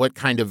what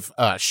kind of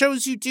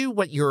shows you do,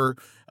 what your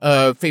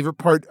favorite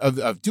part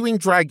of doing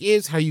drag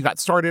is, how you got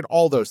started,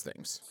 all those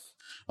things.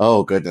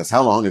 Oh, goodness.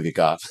 How long have you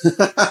got?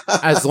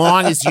 As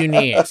long as you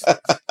need.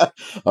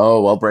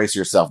 Oh, well, brace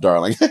yourself,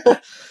 darling.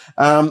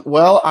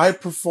 Well, I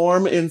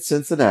perform in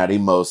Cincinnati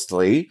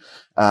mostly.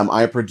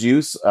 I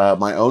produce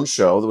my own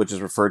show, which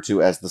is referred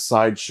to as The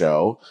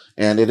Sideshow,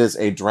 and it is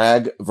a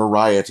drag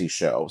variety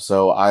show.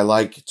 So I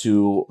like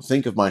to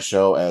think of my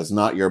show as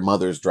not your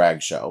mother's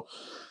drag show.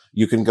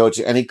 You can go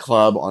to any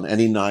club on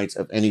any night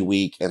of any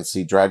week and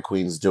see drag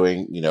queens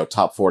doing,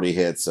 top 40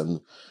 hits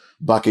and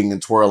bucking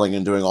and twirling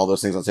and doing all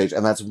those things on stage.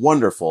 And that's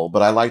wonderful,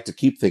 but I like to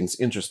keep things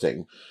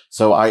interesting.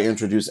 So I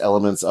introduce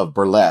elements of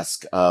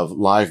burlesque, of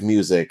live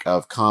music,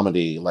 of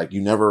comedy. Like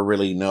you never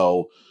really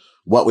know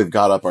what we've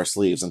got up our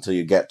sleeves until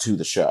you get to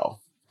the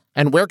show.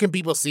 And where can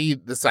people see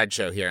the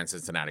Sideshow here in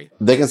Cincinnati?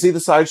 They can see the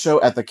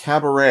Sideshow at the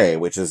Cabaret,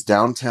 which is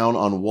downtown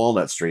on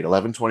Walnut Street,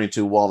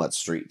 1122 Walnut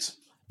Street.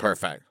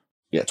 Perfect.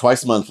 Yeah,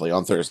 twice monthly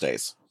on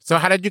Thursdays. So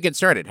how did you get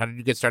started? How did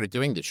you get started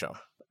doing the show?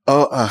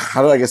 Oh,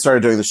 how did I get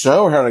started doing the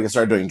show, or how did I get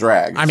started doing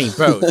drag? I mean,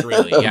 both,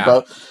 really, yeah.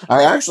 Both.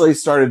 I actually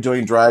started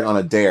doing drag on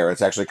a dare.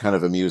 It's actually kind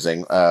of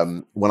amusing.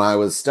 When I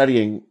was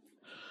studying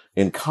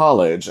in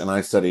college, and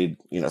I studied,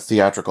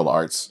 theatrical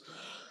arts,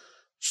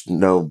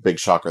 no big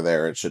shocker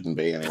there. It shouldn't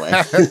be anyway.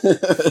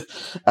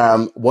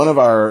 One of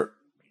our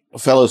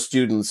fellow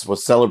students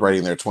was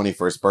celebrating their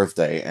 21st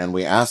birthday, and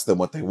we asked them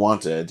what they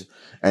wanted,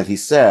 and he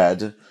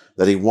said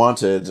that he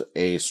wanted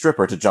a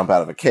stripper to jump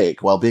out of a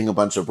cake. Well, being a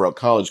bunch of broke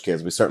college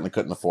kids, we certainly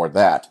couldn't afford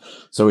that.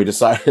 So we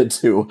decided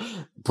to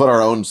put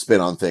our own spin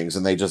on things,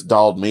 and they just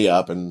dolled me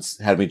up and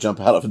had me jump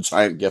out of a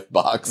giant gift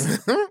box.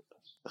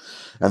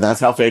 And that's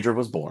how Phaedra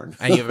was born.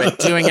 And you've been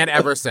doing it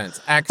ever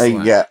since.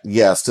 Excellent.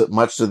 Yes,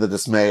 much to the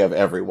dismay of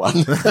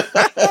everyone.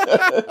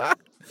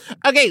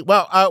 Okay,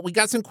 well, we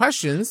got some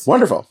questions.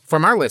 Wonderful.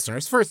 From our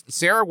listeners. First,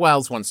 Sarah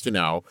Wells wants to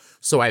know,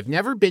 so I've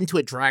never been to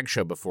a drag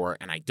show before,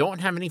 and I don't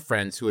have any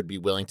friends who would be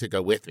willing to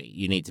go with me.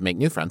 You need to make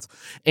new friends.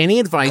 Any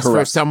advice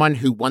for someone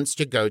who wants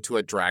to go to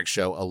a drag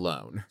show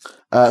alone?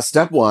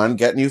 Step 1,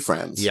 get new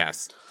friends.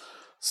 Yes.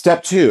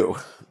 Step 2,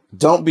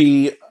 don't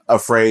be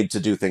afraid to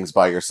do things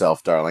by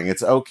yourself, darling.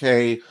 It's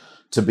okay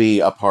to be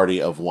a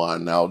party of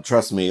one. Now,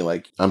 trust me,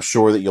 I'm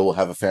sure that you'll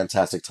have a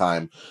fantastic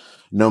time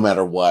no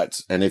matter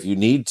what. And if you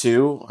need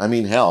to, I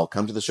mean, hell,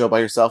 come to the show by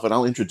yourself and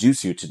I'll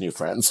introduce you to new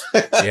friends.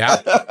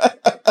 Yeah.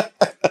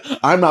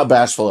 I'm not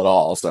bashful at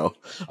all, so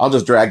I'll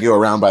just drag you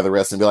around by the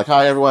wrist and be like,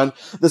 hi, everyone.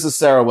 This is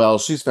Sarah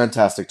Wells. She's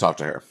fantastic. Talk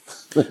to her.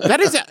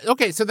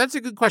 Okay, so that's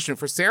a good question.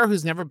 For Sarah,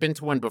 who's never been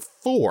to one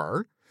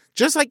before,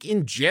 just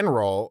in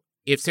general,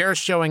 if Sarah's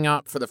showing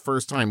up for the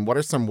first time, what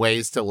are some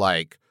ways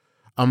to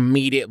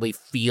immediately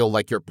feel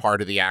like you're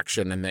part of the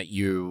action and that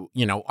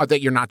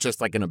that you're not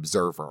just an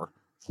observer?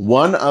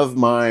 One of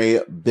my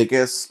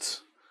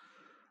biggest,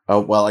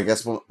 I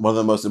guess one of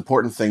the most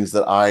important things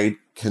that I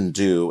can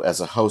do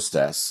as a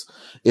hostess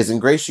is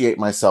ingratiate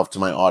myself to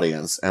my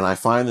audience. And I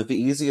find that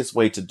the easiest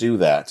way to do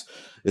that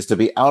is to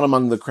be out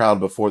among the crowd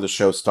before the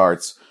show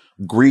starts,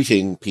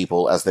 greeting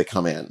people as they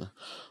come in.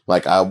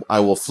 I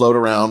will float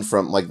around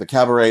from the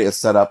cabaret is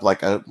set up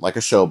like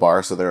a show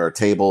bar. So there are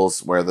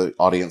tables where the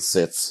audience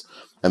sits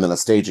and then a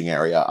staging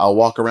area. I'll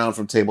walk around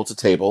from table to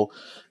table,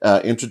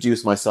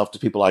 introduce myself to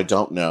people I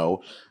don't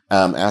know,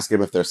 ask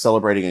them if they're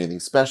celebrating anything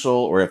special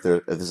or if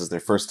this is their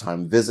first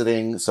time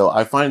visiting. So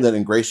I find that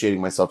ingratiating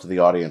myself to the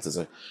audience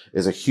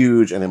is a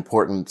huge and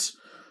important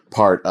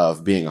part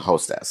of being a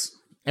hostess.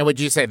 And would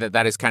you say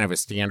that is kind of a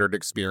standard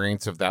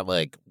experience of that,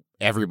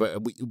 everybody,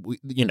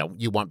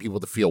 you want people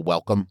to feel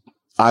welcome?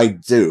 I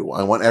do.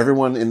 I want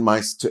everyone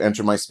to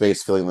enter my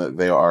space feeling that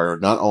they are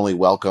not only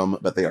welcome,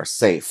 but they are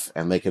safe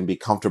and they can be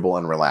comfortable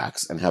and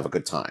relax and have a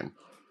good time.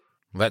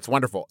 That's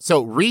wonderful.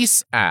 So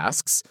Reese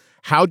asks,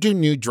 how do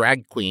new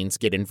drag queens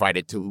get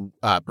invited to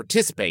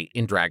participate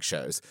in drag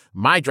shows?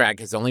 My drag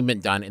has only been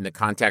done in the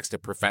context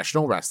of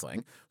professional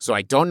wrestling, so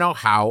I don't know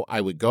how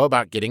I would go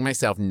about getting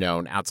myself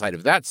known outside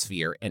of that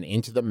sphere and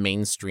into the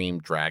mainstream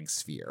drag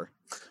sphere.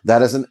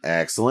 That is an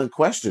excellent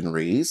question,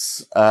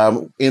 Reese.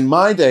 In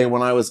my day,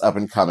 when I was up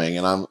and coming,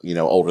 and I'm,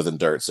 older than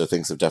dirt, so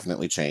things have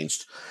definitely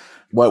changed.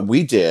 What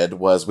we did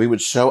was we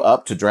would show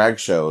up to drag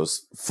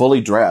shows fully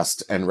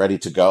dressed and ready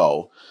to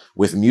go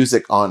with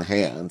music on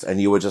hand.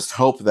 And you would just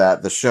hope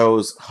that the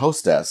show's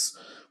hostess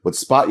would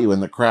spot you in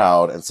the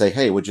crowd and say,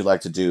 hey, would you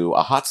like to do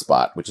a hot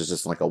spot, which is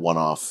just a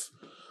one-off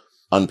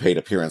unpaid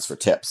appearance for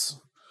tips.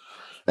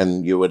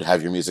 And you would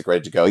have your music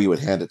ready to go. You would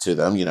hand it to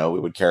them. We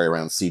would carry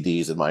around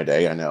CDs in my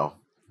day. I know.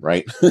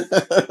 Right?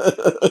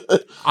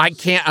 I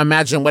can't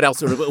imagine what else.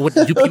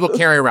 Do people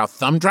carry around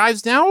thumb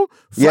drives now?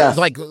 Yeah.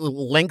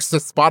 Links to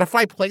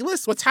Spotify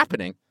playlists? What's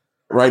happening?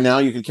 Right now,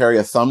 you could carry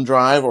a thumb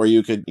drive, or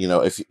you could,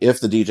 if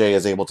the DJ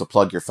is able to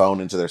plug your phone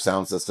into their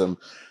sound system,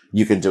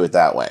 you can do it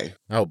that way.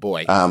 Oh,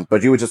 boy.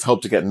 But you would just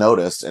hope to get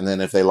noticed. And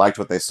then if they liked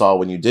what they saw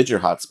when you did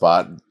your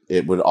hotspot,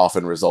 it would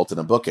often result in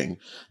a booking.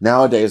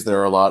 Nowadays, there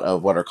are a lot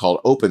of what are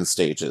called open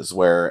stages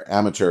where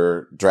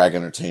amateur drag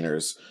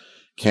entertainers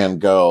can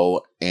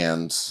go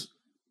and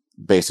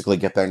basically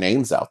get their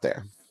names out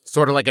there.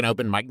 Sort of like an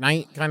open mic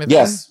night kind of thing?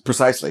 Yes,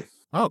 precisely.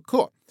 Oh,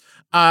 cool.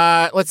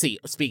 Let's see.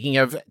 Speaking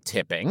of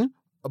tipping,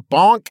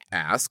 Bonk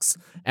asks,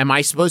 am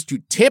I supposed to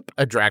tip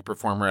a drag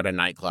performer at a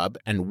nightclub?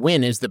 And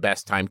when is the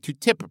best time to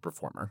tip a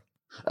performer?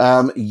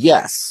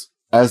 Yes.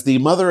 As the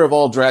mother of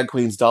all drag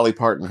queens, Dolly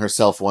Parton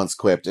herself once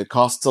quipped, it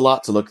costs a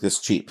lot to look this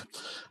cheap.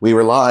 We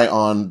rely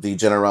on the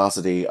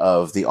generosity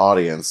of the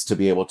audience to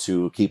be able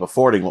to keep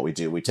affording what we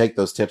do. We take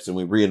those tips and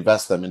we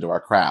reinvest them into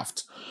our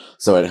craft.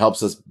 So it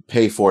helps us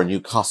pay for new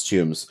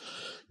costumes,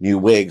 new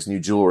wigs, new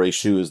jewelry,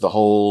 shoes, the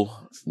whole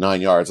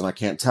 9 yards. And I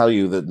can't tell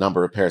you the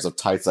number of pairs of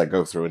tights I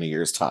go through in a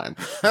year's time.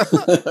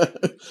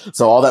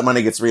 So all that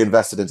money gets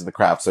reinvested into the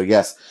craft. So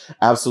yes,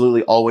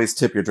 absolutely always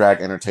tip your drag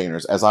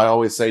entertainers. As I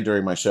always say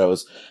during my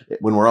shows,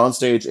 when we're on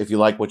stage, if you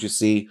like what you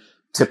see,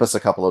 tip us a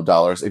couple of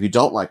dollars. If you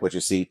don't like what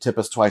you see, tip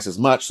us twice as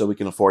much so we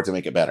can afford to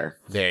make it better.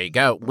 There you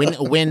go.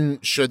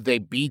 When should they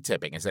be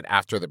tipping? Is it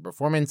after the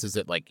performance? Is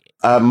it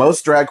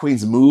most drag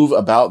queens move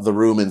about the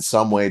room in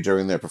some way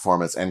during their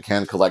performance and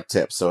can collect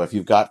tips. So if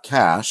you've got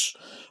cash,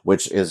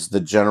 which is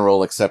the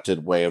general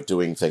accepted way of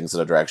doing things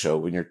at a drag show,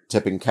 when you're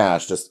tipping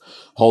cash, just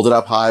hold it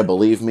up high.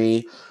 Believe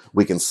me,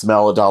 we can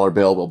smell a dollar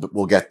bill.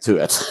 We'll get to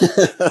it.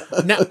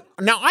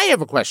 Now I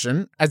have a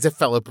question as a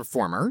fellow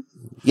performer.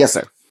 Yes,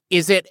 sir.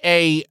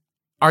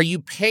 Are you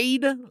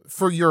paid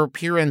for your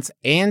appearance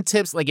and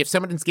tips? If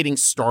someone's getting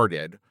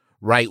started,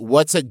 right?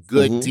 What's a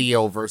good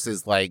deal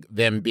versus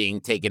them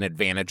being taken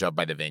advantage of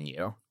by the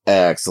venue?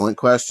 Excellent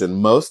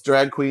question. Most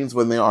drag queens,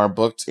 when they are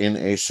booked in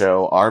a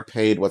show, are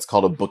paid what's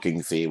called a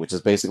booking fee, which is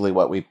basically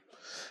what we are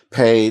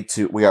paid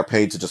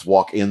to just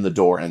walk in the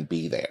door and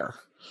be there.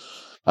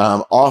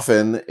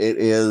 Often it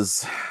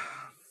is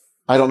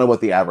I don't know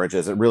what the average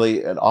is.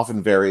 It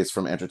often varies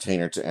from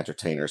entertainer to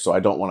entertainer. So I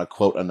don't want to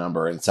quote a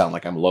number and sound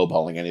like I'm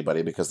lowballing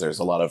anybody, because there's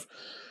a lot of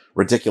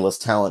ridiculous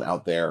talent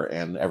out there,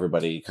 and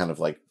everybody kind of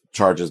like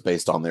charges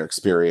based on their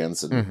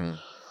experience and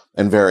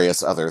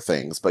various other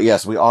things. But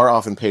yes, we are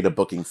often paid a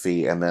booking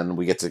fee, and then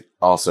we get to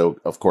also,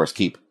 of course,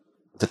 keep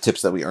the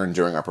tips that we earn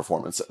during our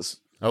performances.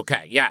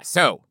 Okay, yeah.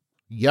 So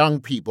young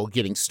people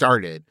getting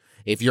started,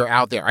 if you're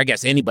out there, I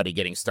guess anybody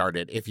getting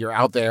started, if you're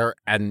out there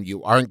and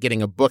you aren't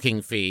getting a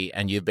booking fee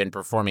and you've been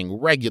performing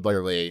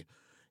regularly,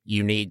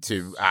 you need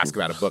to ask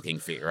about a booking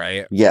fee,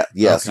 right? Yeah,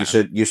 yes,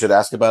 Okay. you should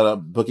ask about a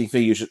booking fee.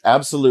 You should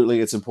absolutely.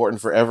 It's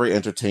important for every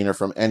entertainer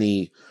from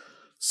any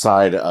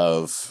side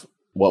of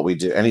what we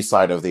do, any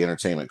side of the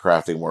entertainment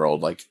crafting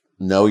world. Like,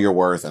 know your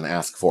worth and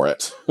ask for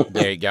it.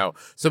 There you go.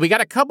 So we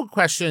got a couple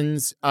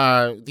questions.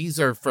 These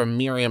are from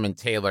Miriam and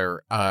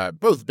Taylor,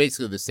 both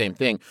basically the same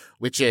thing,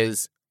 which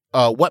is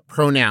what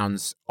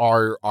pronouns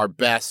are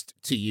best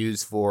to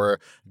use for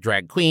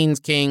drag queens,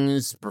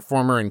 kings,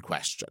 performer in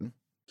question?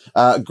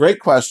 Great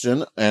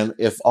question. And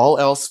if all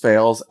else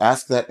fails,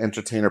 ask that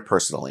entertainer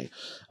personally.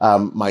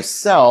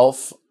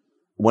 Myself,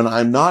 when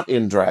I'm not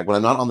in drag, when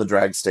I'm not on the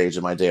drag stage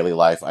in my daily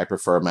life, I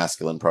prefer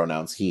masculine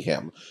pronouns, he,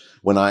 him.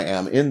 When I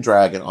am in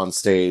drag and on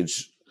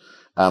stage,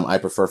 I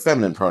prefer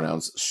feminine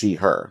pronouns, she,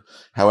 her.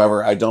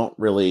 However, I don't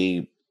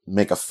really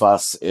make a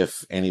fuss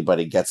if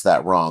anybody gets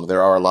that wrong.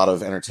 There are a lot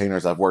of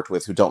entertainers I've worked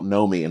with who don't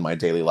know me in my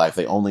daily life.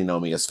 They only know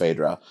me as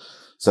Phaedra.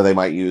 So they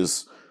might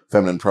use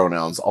feminine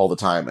pronouns all the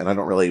time. And I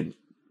don't really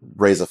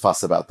raise a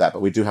fuss about that.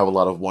 But we do have a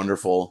lot of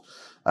wonderful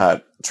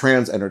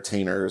trans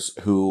entertainers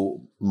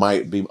who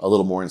might be a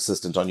little more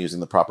insistent on using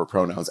the proper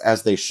pronouns,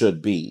 as they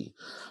should be.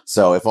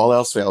 So if all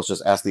else fails,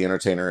 just ask the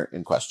entertainer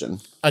in question.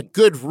 A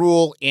good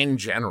rule in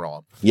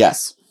general.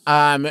 Yes.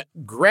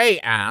 Gray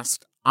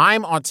asked,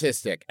 I'm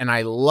autistic and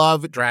I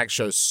love drag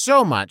shows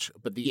so much,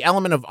 but the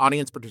element of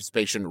audience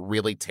participation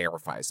really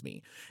terrifies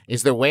me.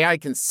 Is there a way I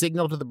can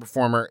signal to the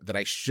performer that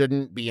I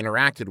shouldn't be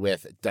interacted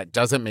with that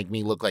doesn't make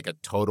me look like a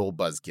total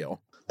buzzkill?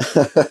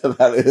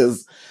 That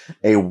is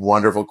a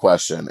wonderful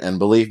question. And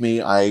believe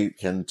me, I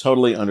can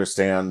totally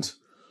understand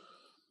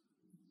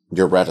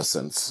your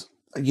reticence.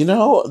 You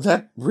know,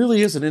 that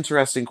really is an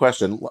interesting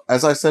question.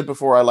 As I said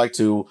before, I like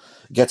to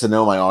get to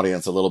know my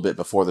audience a little bit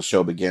before the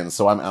show begins.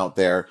 So I'm out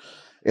there.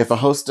 If a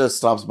hostess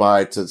stops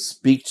by to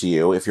speak to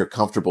you, if you're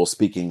comfortable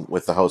speaking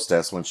with the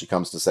hostess when she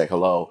comes to say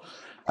hello,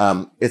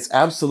 it's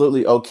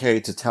absolutely okay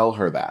to tell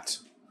her that.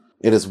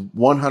 It is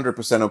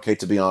 100% okay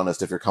to be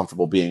honest if you're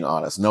comfortable being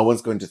honest. No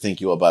one's going to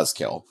think you a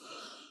buzzkill.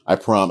 I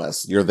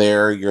promise. You're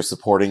there, you're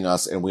supporting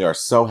us, and we are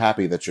so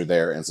happy that you're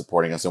there and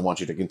supporting us and want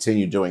you to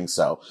continue doing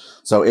so.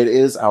 So it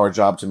is our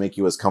job to make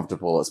you as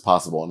comfortable as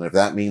possible. And if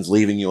that means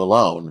leaving you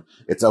alone,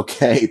 it's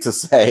okay to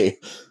say,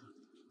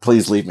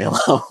 please leave me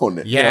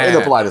alone. Yeah. In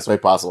the politest way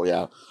possible,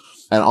 yeah.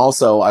 And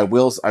also, I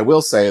will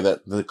say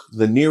that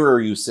the nearer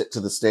you sit to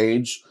the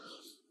stage,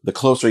 the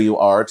closer you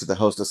are to the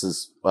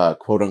hostess's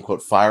quote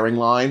unquote firing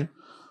line.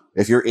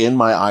 If you're in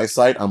my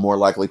eyesight, I'm more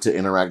likely to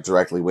interact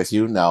directly with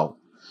you. Now,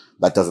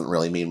 that doesn't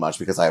really mean much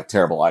because I have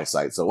terrible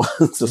eyesight. So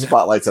once the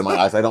spotlight's in my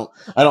eyes, I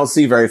don't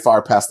see very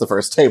far past the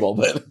first table.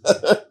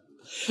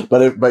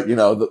 But you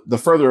know, the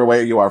further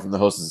away you are from the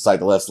hostess's side,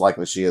 the less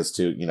likely she is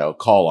to, you know,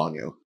 call on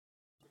you.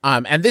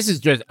 And this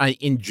is just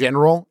in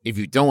general, if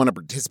you don't want to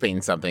participate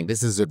in something,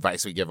 this is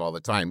advice we give all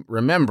the time.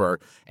 Remember,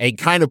 a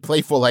kind of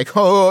playful, like,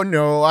 oh,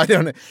 no, I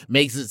don't know,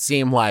 makes it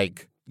seem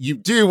like you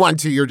do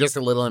want to, you're just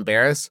a little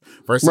embarrassed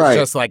versus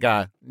just like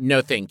a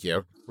no, thank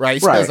you.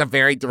 Right. So it's a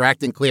very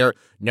direct and clear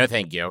no,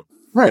 thank you.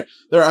 Right.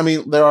 There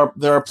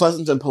are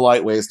pleasant and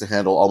polite ways to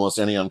handle almost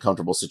any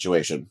uncomfortable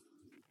situation.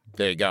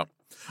 There you go.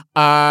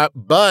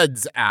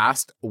 Buds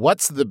asked,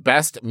 what's the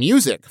best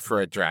music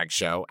for a drag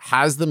show?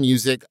 Has the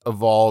music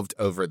evolved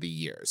over the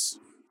years?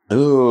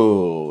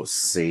 Ooh,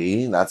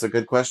 see, that's a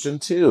good question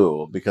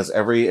too, because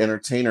every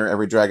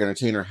drag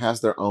entertainer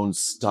has their own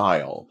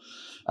style.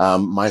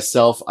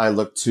 Myself, I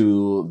look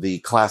to the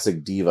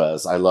classic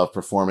divas. I love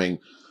performing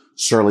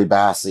Shirley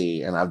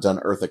Bassey, and I've done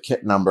Eartha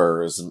Kitt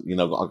numbers, and, you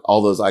know,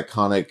 all those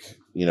iconic,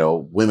 you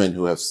know, women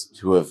who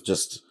have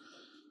just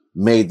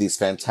made these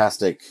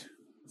fantastic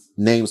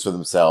names for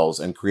themselves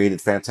and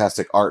created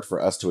fantastic art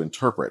for us to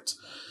interpret.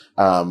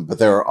 But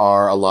there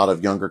are a lot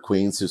of younger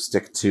queens who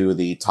stick to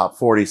the top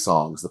 40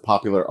 songs, the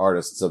popular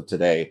artists of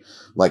today,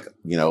 like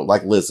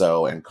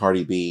Lizzo and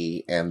Cardi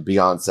B and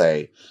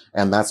Beyonce.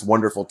 And that's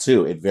wonderful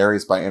too. It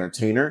varies by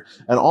entertainer.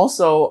 And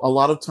also a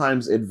lot of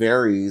times it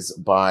varies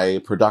by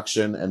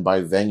production and by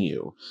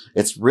venue.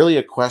 It's really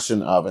a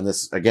question of, and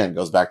this again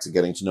goes back to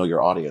getting to know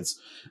your audience.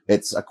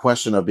 It's a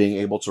question of being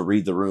able to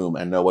read the room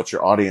and know what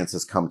your audience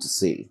has come to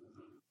see.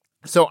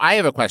 So I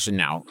have a question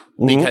now,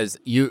 because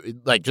you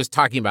just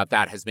talking about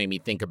that has made me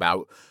think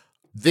about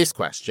this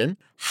question.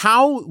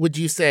 How would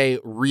you say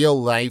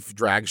real life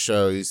drag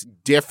shows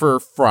differ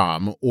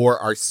from or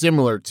are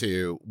similar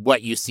to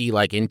what you see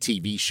like in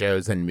TV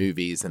shows and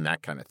movies and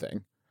that kind of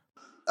thing?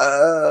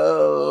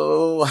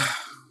 Oh,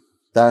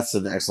 that's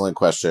an excellent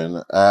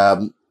question.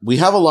 we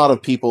have a lot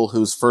of people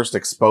whose first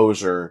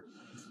exposure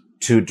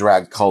to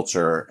drag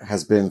culture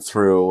has been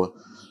through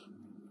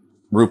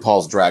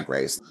RuPaul's Drag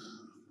Race.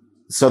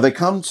 So they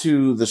come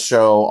to the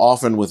show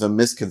often with a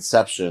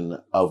misconception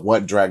of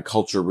what drag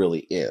culture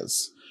really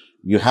is.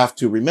 You have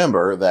to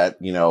remember that,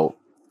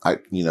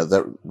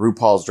 that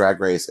RuPaul's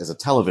Drag Race is a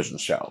television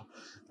show,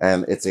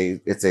 and it's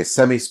a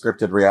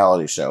semi-scripted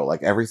reality show.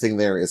 Like, everything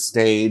there is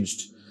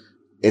staged.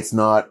 It's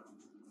not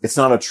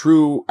a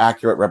true,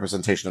 accurate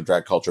representation of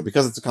drag culture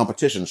because it's a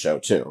competition show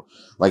too.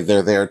 Like,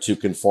 they're there to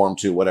conform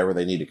to whatever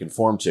they need to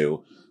conform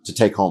to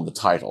take home the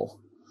title.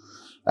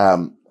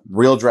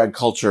 Real drag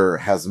culture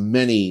has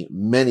many,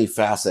 many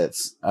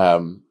facets.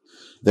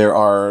 There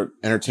are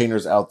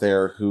entertainers out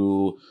there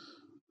who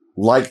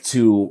like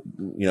to,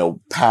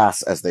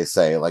 pass, as they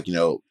say. Like,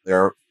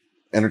 there are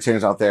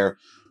entertainers out there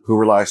who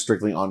rely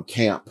strictly on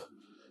camp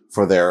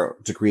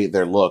to create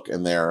their look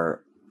and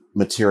their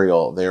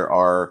material. There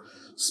are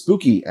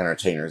spooky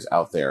entertainers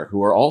out there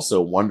who are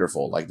also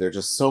wonderful. Like, there are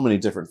just so many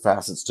different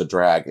facets to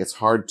drag. It's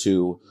hard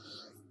to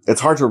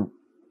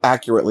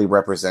accurately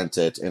represent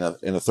it in a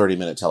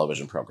 30-minute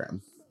television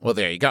program. Well,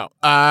 there you go.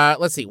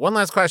 Let's see. One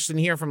last question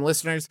here from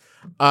listeners.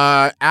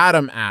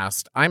 Adam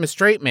asked, I'm a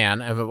straight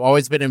man. I've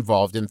always been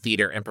involved in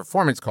theater and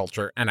performance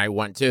culture, and I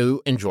want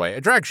to enjoy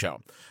a drag show.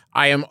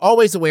 I am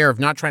always aware of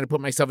not trying to put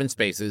myself in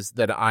spaces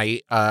that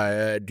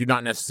I do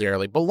not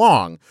necessarily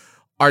belong.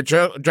 Are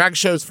drag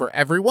shows for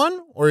everyone,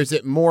 or is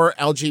it more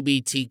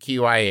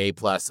LGBTQIA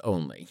plus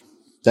only?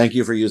 Thank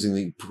you for using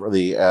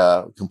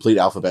the complete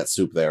alphabet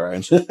soup there.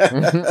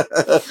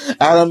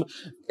 Adam,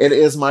 it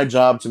is my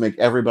job to make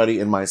everybody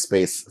in my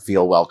space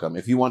feel welcome.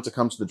 If you want to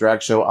come to the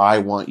drag show, I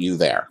want you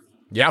there.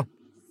 Yeah.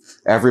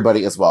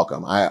 Everybody is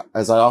welcome.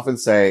 As I often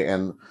say,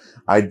 and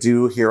I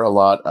do hear a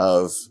lot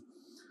of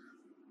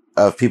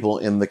people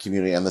in the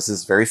community, and this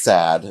is very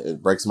sad.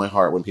 It breaks my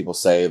heart when people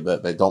say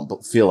that they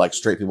don't feel like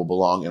straight people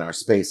belong in our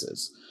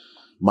spaces.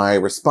 My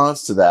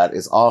response to that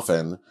is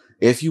often,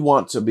 if you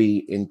want to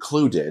be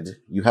included,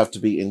 you have to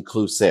be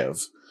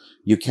inclusive.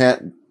 You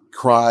can't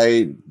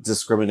cry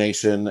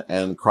discrimination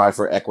and cry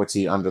for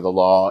equity under the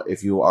law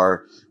if you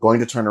are going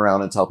to turn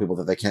around and tell people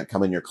that they can't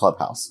come in your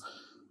clubhouse.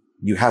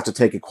 You have to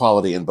take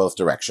equality in both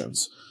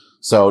directions.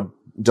 So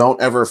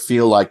don't ever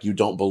feel like you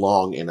don't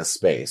belong in a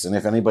space. And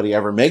if anybody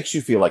ever makes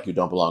you feel like you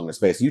don't belong in a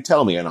space, you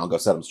tell me and I'll go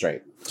set them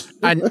straight.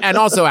 And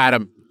also,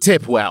 Adam,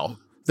 tip well.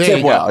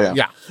 Tip well,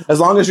 yeah. As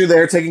long as you're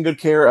there taking good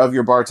care of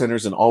your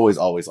bartenders, and always,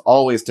 always,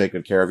 always take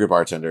good care of your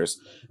bartenders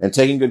and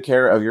taking good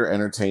care of your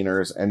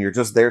entertainers, and you're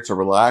just there to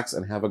relax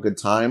and have a good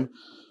time,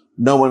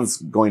 no one's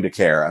going to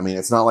care. I mean,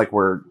 it's not like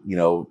we're,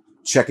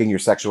 checking your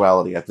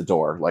sexuality at the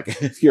door. Like,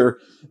 if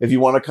you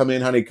want to come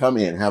in, honey, come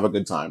in, have a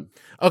good time.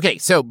 Okay,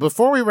 so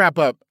before we wrap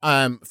up,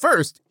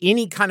 first,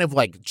 any kind of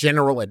like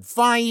general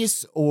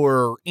advice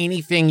or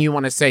anything you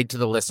want to say to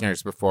the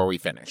listeners before we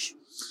finish?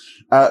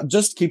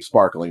 Just keep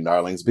sparkling,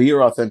 darlings. Be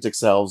your authentic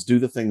selves. Do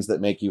the things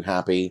that make you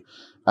happy.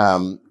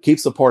 Keep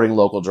supporting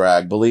local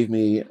drag. Believe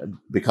me,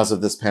 because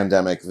of this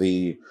pandemic,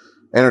 the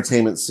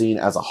entertainment scene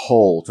as a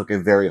whole took a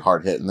very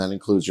hard hit, and that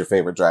includes your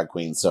favorite drag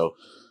queens. So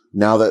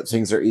now that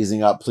things are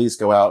easing up, please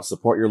go out,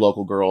 support your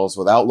local girls.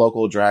 Without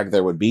local drag,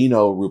 there would be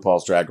no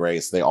RuPaul's Drag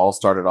Race. They all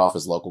started off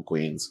as local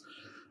queens.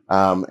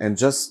 And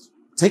just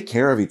take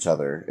care of each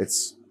other.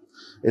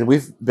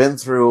 We've been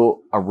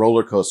through a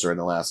roller coaster in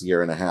the last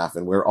year and a half,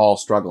 and we're all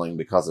struggling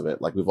because of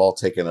it. Like, we've all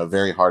taken a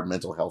very hard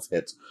mental health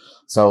hit.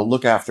 So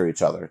look after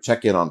each other.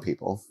 Check in on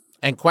people.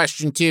 And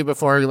question 2,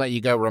 before we let you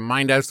go,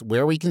 remind us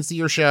where we can see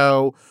your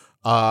show.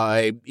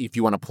 If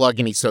you want to plug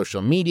any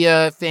social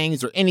media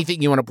things or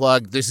anything you want to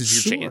plug, this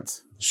is your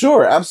chance.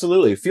 Sure,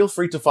 absolutely. Feel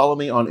free to follow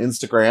me on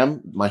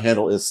Instagram. My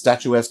handle is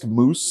Statuesque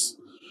Moose.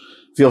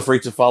 Feel free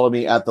to follow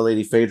me at The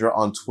Lady Phaedra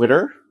on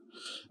Twitter.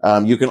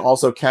 You can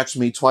also catch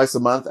me twice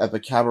a month at the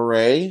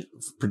Cabaret,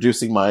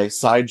 producing my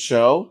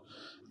sideshow.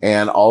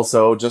 And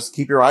also just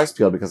keep your eyes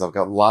peeled because I've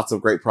got lots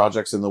of great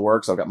projects in the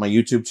works. I've got my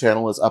YouTube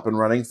channel is up and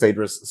running,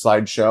 Phaedra's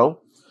Sideshow.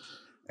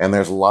 And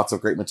there's lots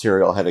of great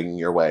material heading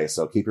your way.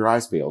 So keep your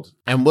eyes peeled.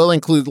 And we'll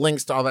include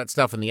links to all that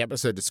stuff in the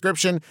episode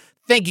description.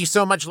 Thank you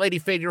so much, Lady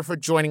Phaedra, for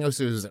joining us.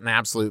 It was an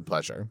absolute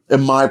pleasure.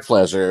 And my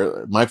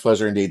pleasure. My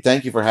pleasure indeed.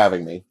 Thank you for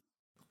having me.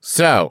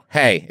 So,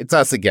 hey, it's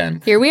us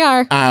again. Here we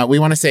are. We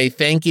want to say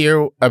thank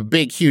you, a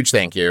big, huge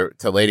thank you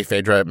to Lady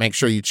Phaedra. Make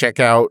sure you check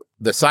out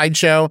the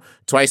Sideshow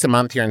twice a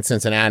month here in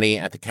Cincinnati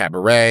at the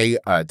Cabaret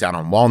down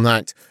on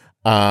Walnut,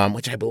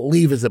 which I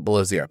believe is at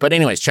Below Zero. But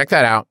anyways, check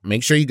that out.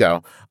 Make sure you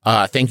go.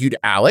 Thank you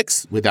to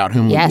Alex, without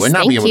whom we would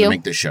not be able to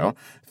make this show.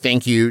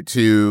 Thank you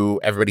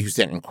to everybody who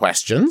sent in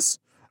questions.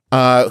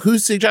 Who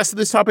suggested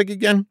this topic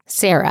again?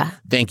 Sarah.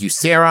 Thank you,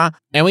 Sarah.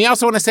 And we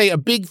also want to say a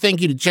big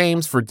thank you to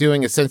James for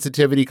doing a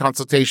sensitivity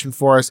consultation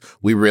for us.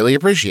 We really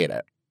appreciate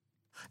it.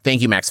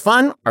 Thank you, Max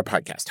Fun, our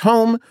podcast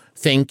home.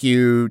 Thank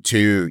you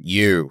to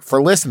you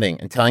for listening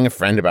and telling a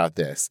friend about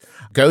this.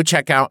 Go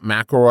check out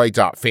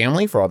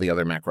McElroy.family for all the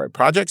other McElroy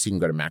projects. You can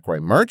go to McElroy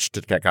merch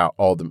to check out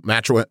all the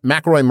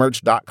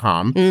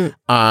McElroymerch.com.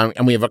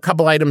 And we have a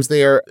couple items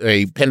there,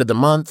 a pin of the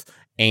month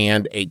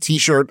and a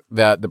t-shirt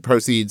that the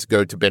proceeds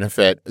go to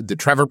benefit the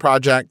Trevor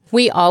Project.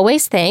 We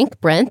always thank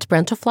Brent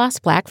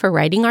Brentalfloss Black for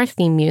writing our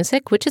theme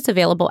music, which is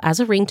available as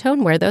a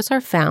ringtone where those are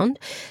found.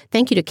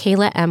 Thank you to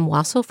Kayla M.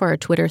 Wassel for our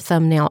Twitter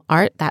thumbnail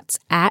art. That's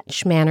at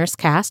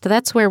SchmannersCast.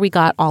 That's where we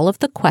got all of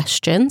the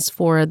questions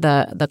for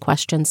the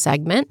question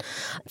segment.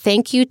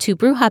 Thank you to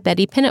Bruja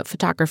Betty Pinup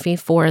Photography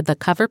for the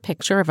cover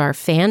picture of our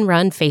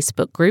fan-run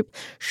Facebook group,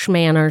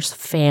 Schmanners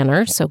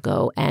Fanner. So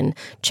go and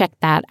check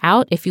that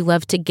out if you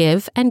love to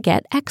give and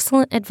get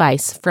excellent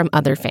advice from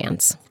other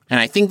fans. And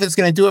I think that's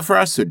going to do it for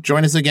us, so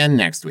join us again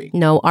next week.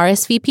 No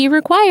RSVP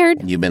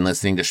required. You've been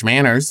listening to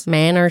Schmanners.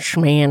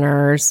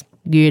 Schmanners.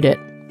 Get it.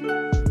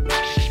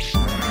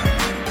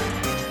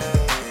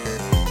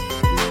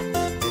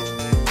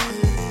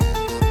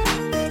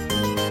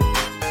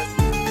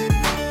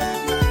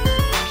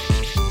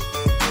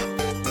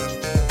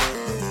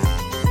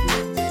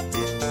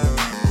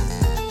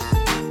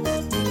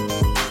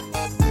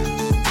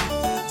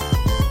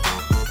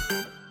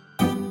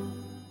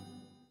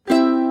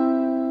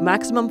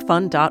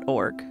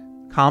 MaximumFun.org.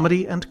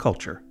 Comedy and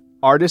culture.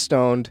 Artist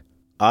owned.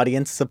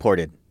 Audience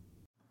supported.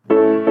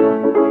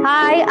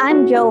 Hi,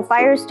 I'm Joe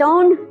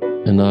Firestone.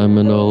 And I'm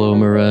Manolo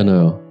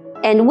Moreno.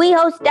 And we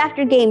host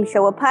Dr. Game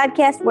Show, a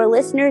podcast where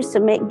listeners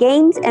submit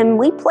games and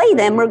we play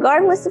them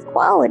regardless of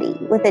quality,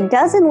 with a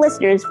dozen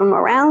listeners from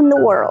around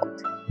the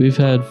world. We've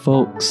had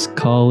folks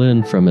call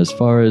in from as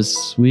far as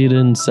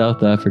Sweden,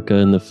 South Africa,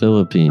 and the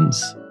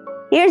Philippines.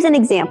 Here's an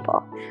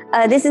example.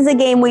 This is a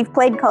game we've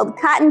played called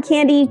Cotton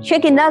Candy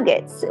Chicken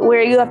Nuggets,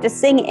 where you have to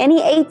sing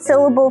any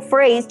 8-syllable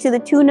phrase to the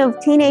tune of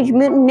Teenage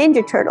Mutant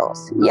Ninja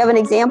Turtles. You have an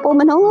example,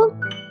 Manolo?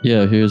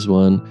 Yeah, here's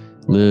one.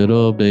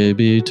 Little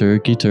baby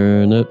turkey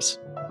turnips.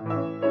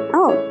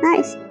 Oh,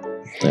 nice.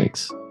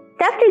 Thanks.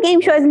 Dr.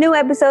 Game Show has new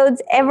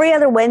episodes every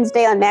other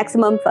Wednesday on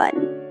Maximum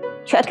Fun.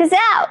 Check us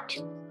out.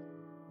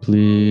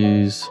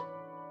 Please.